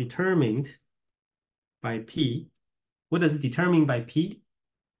determined by P. What does it determine by P?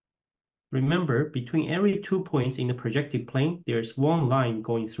 Remember, between every 2 points in the projective plane, there's 1 line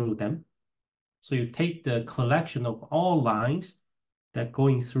going through them. So you take the collection of all lines that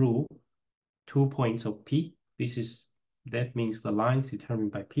going through 2 points of P. That means the lines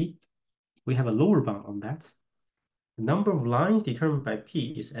determined by P. We have a lower bound on that. The number of lines determined by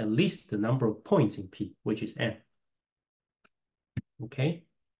P is at least the number of points in P, which is n. Okay?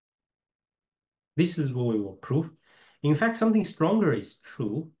 This is what we will prove. In fact, something stronger is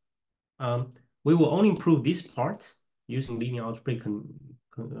true. We will only prove this part using linear algebraic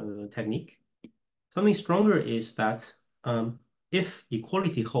technique. Something stronger is that if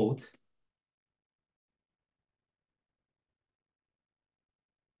equality holds,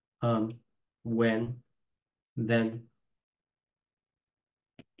 then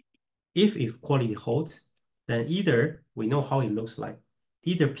if equality holds, then either we know how it looks like.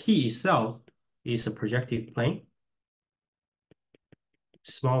 Either P itself is a projective plane,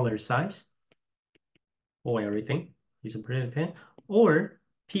 smaller size, or everything is a projective plane, or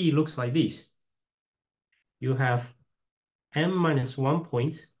P looks like this. You have n minus 1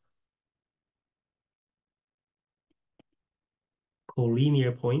 point,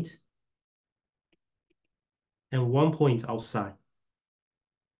 collinear point, and 1 point outside.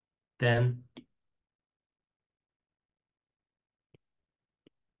 Then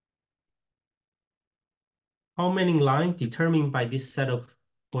how many lines determined by this set of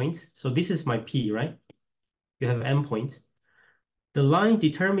points? So this is my P, right? You have n points. The line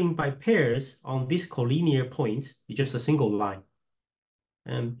determined by pairs on this collinear point is just a single line.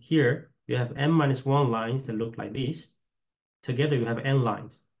 And here you have n minus 1 lines that look like this. Together you have n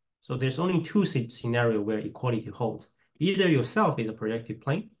lines. So there's only two scenarios where equality holds. Either yourself is a projective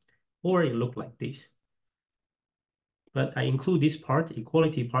plane, or it looks like this. But I include this part,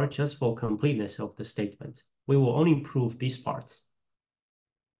 equality part, just for completeness of the statement. We will only prove this part.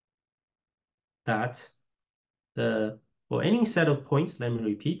 That for any set of points, let me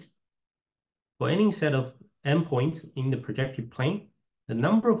repeat, for any set of n points in the projective plane, the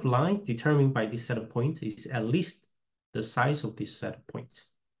number of lines determined by this set of points is at least the size of this set of points.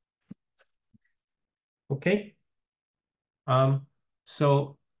 Okay.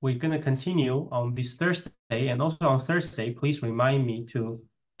 So we're going to continue on this Thursday, and also on Thursday, please remind me to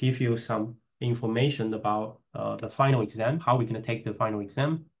give you some information about the final exam, how we're going to take the final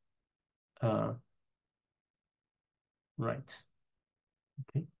exam. Right.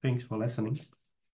 Okay, thanks for listening.